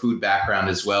bit of a food background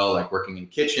as well, like working in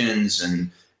kitchens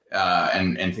and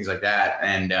things like that.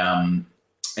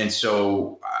 And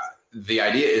so the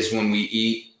idea is when we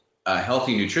eat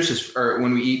healthy, nutritious, or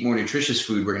when we eat more nutritious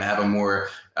food, we're going to have a more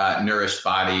nourished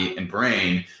body and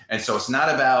brain. And so it's not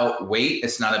about weight,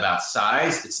 it's not about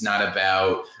size, it's not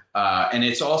about, and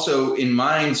it's also in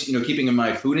mind, keeping in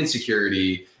mind food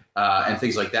insecurity and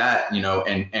things like that,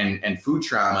 and food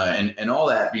trauma and all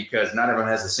that, because not everyone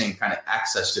has the same kind of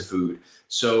access to food.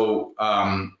 So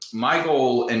my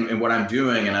goal and what I'm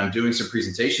doing, and I'm doing some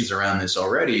presentations around this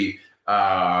already,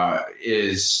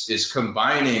 is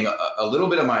combining a little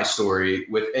bit of my story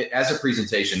with, as a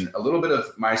presentation, a little bit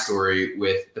of my story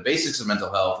with the basics of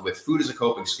mental health, with food as a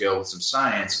coping skill, with some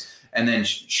science, and then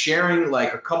sharing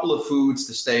like a couple of foods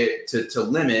to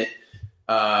limit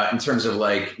in terms of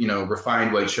like,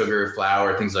 refined white sugar,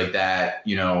 flour, things like that,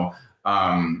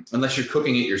 unless you're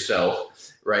cooking it yourself.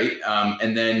 Right.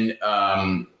 And then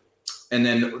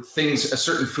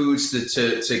certain foods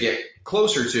to get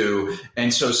closer to.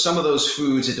 And so some of those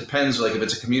foods, it depends, like if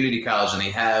it's a community college and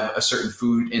they have a certain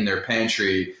food in their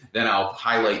pantry, then I'll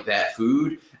highlight that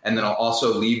food. And then I'll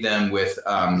also leave them with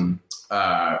a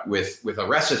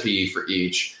recipe for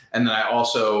each. And then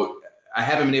I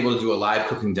haven't been able to do a live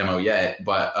cooking demo yet,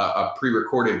 but a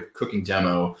pre-recorded cooking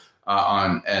demo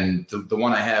and the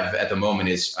one I have at the moment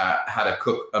is how to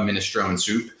cook a minestrone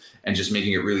soup, and just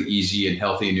making it really easy and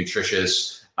healthy and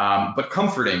nutritious, but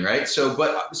comforting, right? So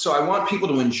I want people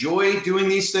to enjoy doing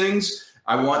these things.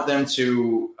 I want them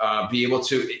to be able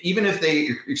to, even if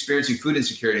they're experiencing food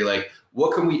insecurity, like,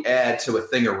 what can we add to a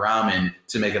thing of ramen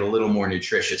to make it a little more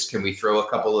nutritious? Can we throw a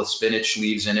couple of spinach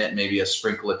leaves in it, maybe a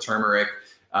sprinkle of turmeric?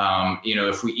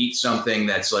 If we eat something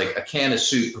that's like a can of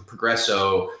soup,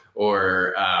 Progresso,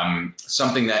 or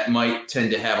something that might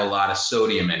tend to have a lot of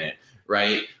sodium in it,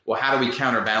 right? Well, how do we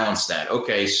counterbalance that?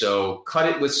 Okay, so cut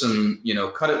it with some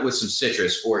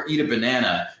citrus, or eat a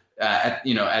banana,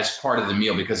 as part of the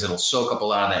meal, because it'll soak up a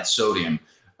lot of that sodium.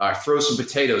 Throw some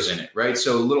potatoes in it, right?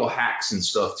 So little hacks and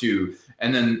stuff too.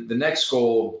 And then the next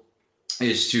goal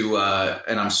is to,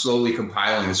 and I'm slowly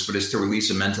compiling this, but is to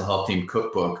release a mental health themed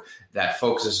cookbook that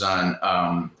focuses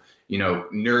on,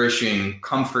 nourishing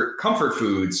comfort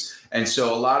foods. And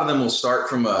so a lot of them will start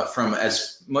from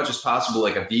as much as possible,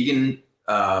 like a vegan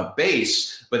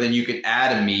base, but then you can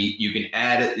add a meat, you can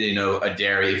add, a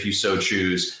dairy if you so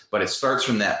choose, but it starts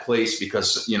from that place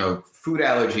because, food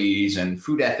allergies and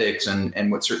food ethics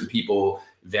and what certain people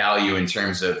value in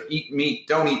terms of eat meat,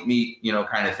 don't eat meat,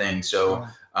 kind of thing. So,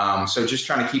 so just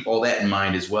trying to keep all that in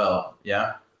mind as well.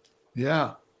 Yeah.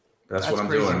 Yeah. That's what I'm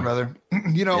crazy, doing, brother.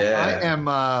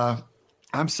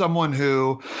 I'm someone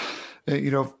who,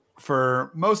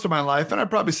 for most of my life, and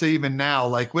I'd probably say even now,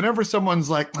 like whenever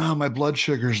someone's like, oh, my blood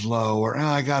sugar's low, or oh,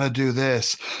 I got to do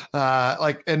this,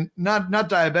 and not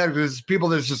diabetic, there's people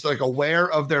that's just like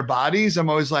aware of their bodies. I'm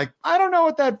always like, I don't know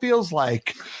what that feels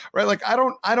like, right? Like,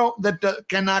 that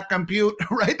cannot compute,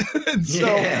 right?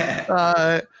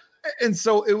 And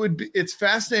so it's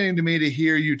fascinating to me to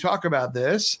hear you talk about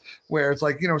this, where it's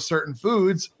like, certain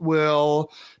foods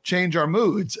will change our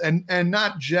moods, and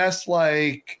not just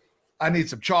like, I need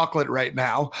some chocolate right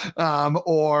now. Obviously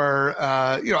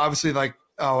like,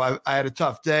 oh, I had a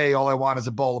tough day. All I want is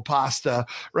a bowl of pasta,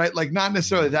 right? Like not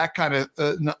necessarily that kind of,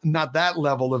 not that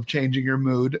level of changing your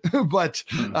mood, but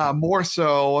more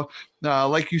so,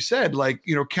 like you said, like,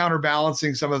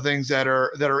 counterbalancing some of the things that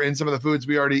are in some of the foods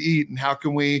we already eat, and how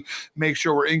can we make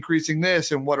sure we're increasing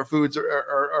this, and what are foods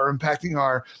are impacting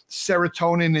our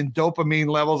serotonin and dopamine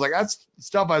levels. Like that's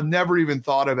stuff I've never even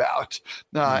thought about.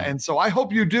 And so I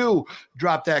hope you do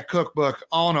drop that cookbook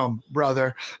on them,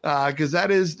 brother, because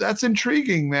that's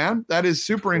intriguing, man. That is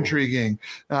super intriguing.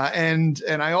 And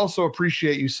I also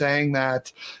appreciate you saying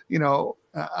that,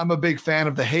 I'm a big fan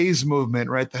of the HAES movement,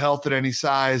 right? The health at any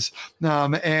size.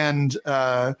 And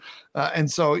so,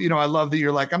 I love that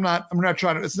you're like, I'm not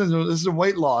trying to, this isn't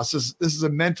weight loss. This is a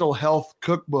mental health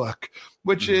cookbook,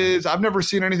 which is, I've never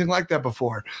seen anything like that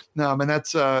before. And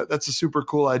that's a super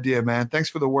cool idea, man. Thanks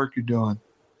for the work you're doing.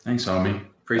 Thanks, homie.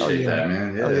 Appreciate that,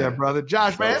 man. Yeah, brother.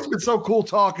 Josh, man, it's been so cool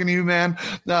talking to you, man.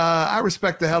 I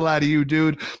respect the hell out of you,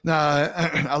 dude.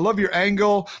 I love your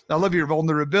angle. I love your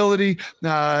vulnerability.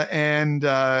 And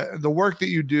the work that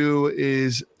you do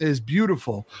is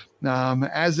beautiful.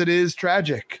 As it is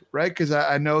tragic, right? Because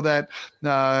I know that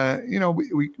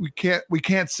we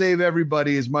can't save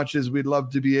everybody as much as we'd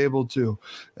love to be able to,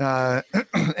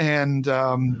 and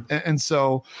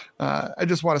so I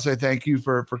just want to say thank you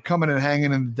for coming and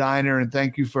hanging in the diner, and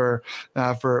thank you for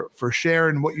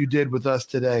sharing what you did with us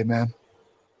today, man.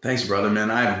 Thanks, brother, man.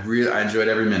 I enjoyed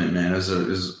every minute, man. It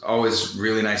was always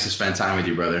really nice to spend time with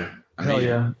you, brother. Hell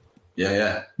yeah.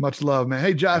 Yeah. Much love, man.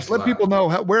 Hey, Josh, let people know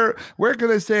where can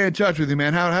they stay in touch with you,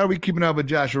 man? How are we keeping up with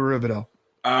Joshua Rivedel?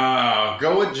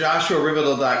 Go with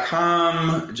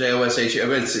joshuarivedel.com,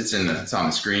 it's on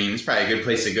the screen. It's probably a good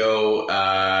place to go.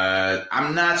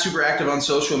 I'm not super active on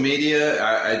social media.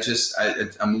 It's just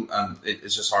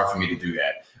hard for me to do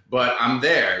that. but I'm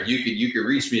there. You could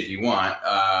reach me if you want.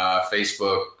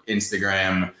 Facebook,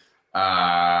 Instagram.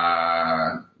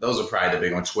 Those are probably the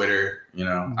big one. Twitter.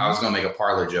 I was gonna make a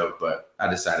parlor joke, but I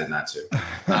decided not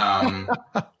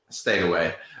to. Stayed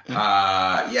away.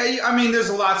 I mean,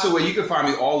 there's lots of ways you can find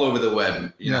me all over the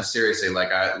web. Seriously,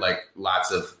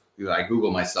 I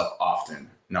Google myself often.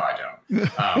 No, I don't.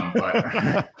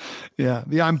 But yeah,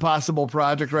 the I'm Possible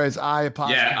project, right? It's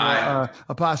apostrophe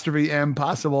M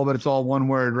possible, but it's all one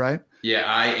word, right? Yeah,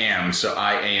 I am. So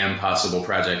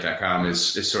IamPossibleProject.com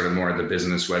is sort of more of the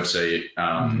business website.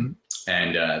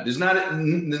 And there's not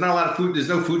a lot of food. There's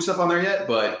no food stuff on there yet,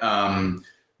 but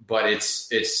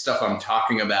it's stuff I'm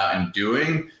talking about and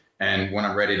doing. And when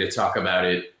I'm ready to talk about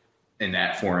it in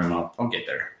that forum, I'll get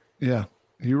there. Yeah.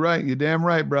 You're right. You're damn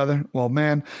right, brother. Well,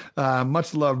 man,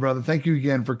 much love, brother. Thank you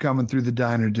again for coming through the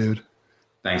diner, dude.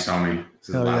 Thanks, homie. This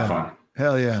is a lot of fun.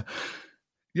 Hell yeah.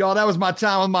 Y'all, that was my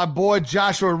time with my boy,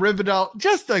 Joshua Rivedal.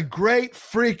 Just a great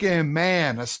freaking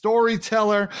man, a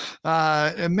storyteller,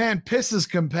 a man pisses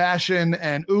compassion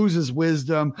and oozes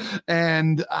wisdom.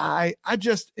 And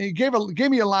it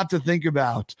gave me a lot to think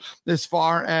about as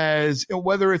far as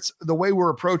whether it's the way we're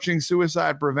approaching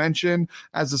suicide prevention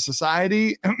as a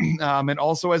society and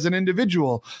also as an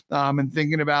individual, and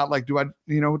thinking about like, do I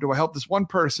help this one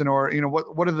person, or,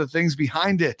 what are the things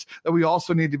behind it that we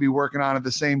also need to be working on at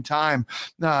the same time?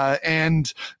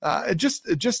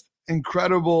 Just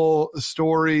incredible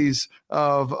stories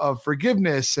of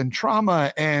forgiveness and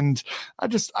trauma. And I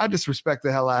just respect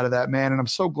the hell out of that, man. And I'm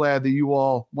so glad that you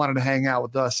all wanted to hang out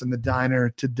with us in the diner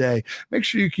today. Make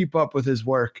sure you keep up with his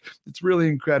work. It's really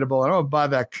incredible. I'm buy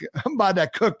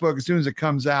that cookbook as soon as it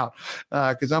comes out,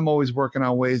 because I'm always working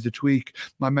on ways to tweak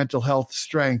my mental health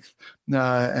strength.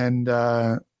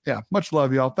 Yeah, much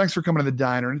love, y'all. Thanks for coming to the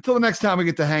diner. And until the next time we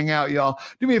get to hang out, y'all,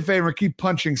 do me a favor and keep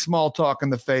punching small talk in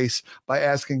the face by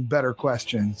asking better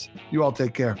questions. You all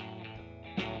take care.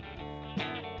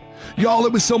 Y'all,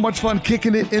 it was so much fun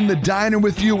kicking it in the diner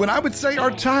with you, and I would say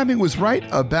our timing was right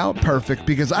about perfect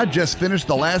because I just finished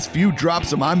the last few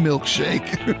drops of my milkshake.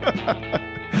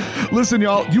 Listen,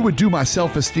 y'all, you would do my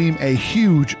self-esteem a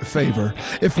huge favor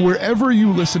if wherever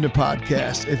you listen to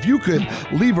podcasts, if you could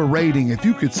leave a rating, if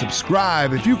you could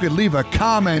subscribe, if you could leave a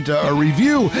comment, a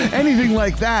review, anything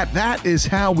like that. That is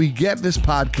how we get this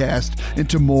podcast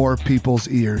into more people's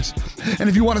ears. And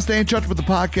if you want to stay in touch with the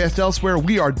podcast elsewhere,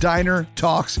 we are Diner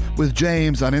Talks with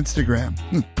James on Instagram.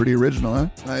 Pretty original, huh?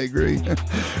 I agree.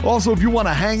 Also, if you want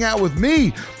to hang out with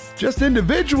me, just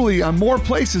individually on more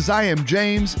places, I am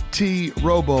James T.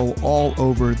 Robo all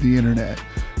over the internet.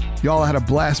 Y'all, I had a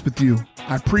blast with you.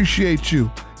 I appreciate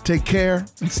you. Take care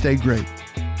and stay great.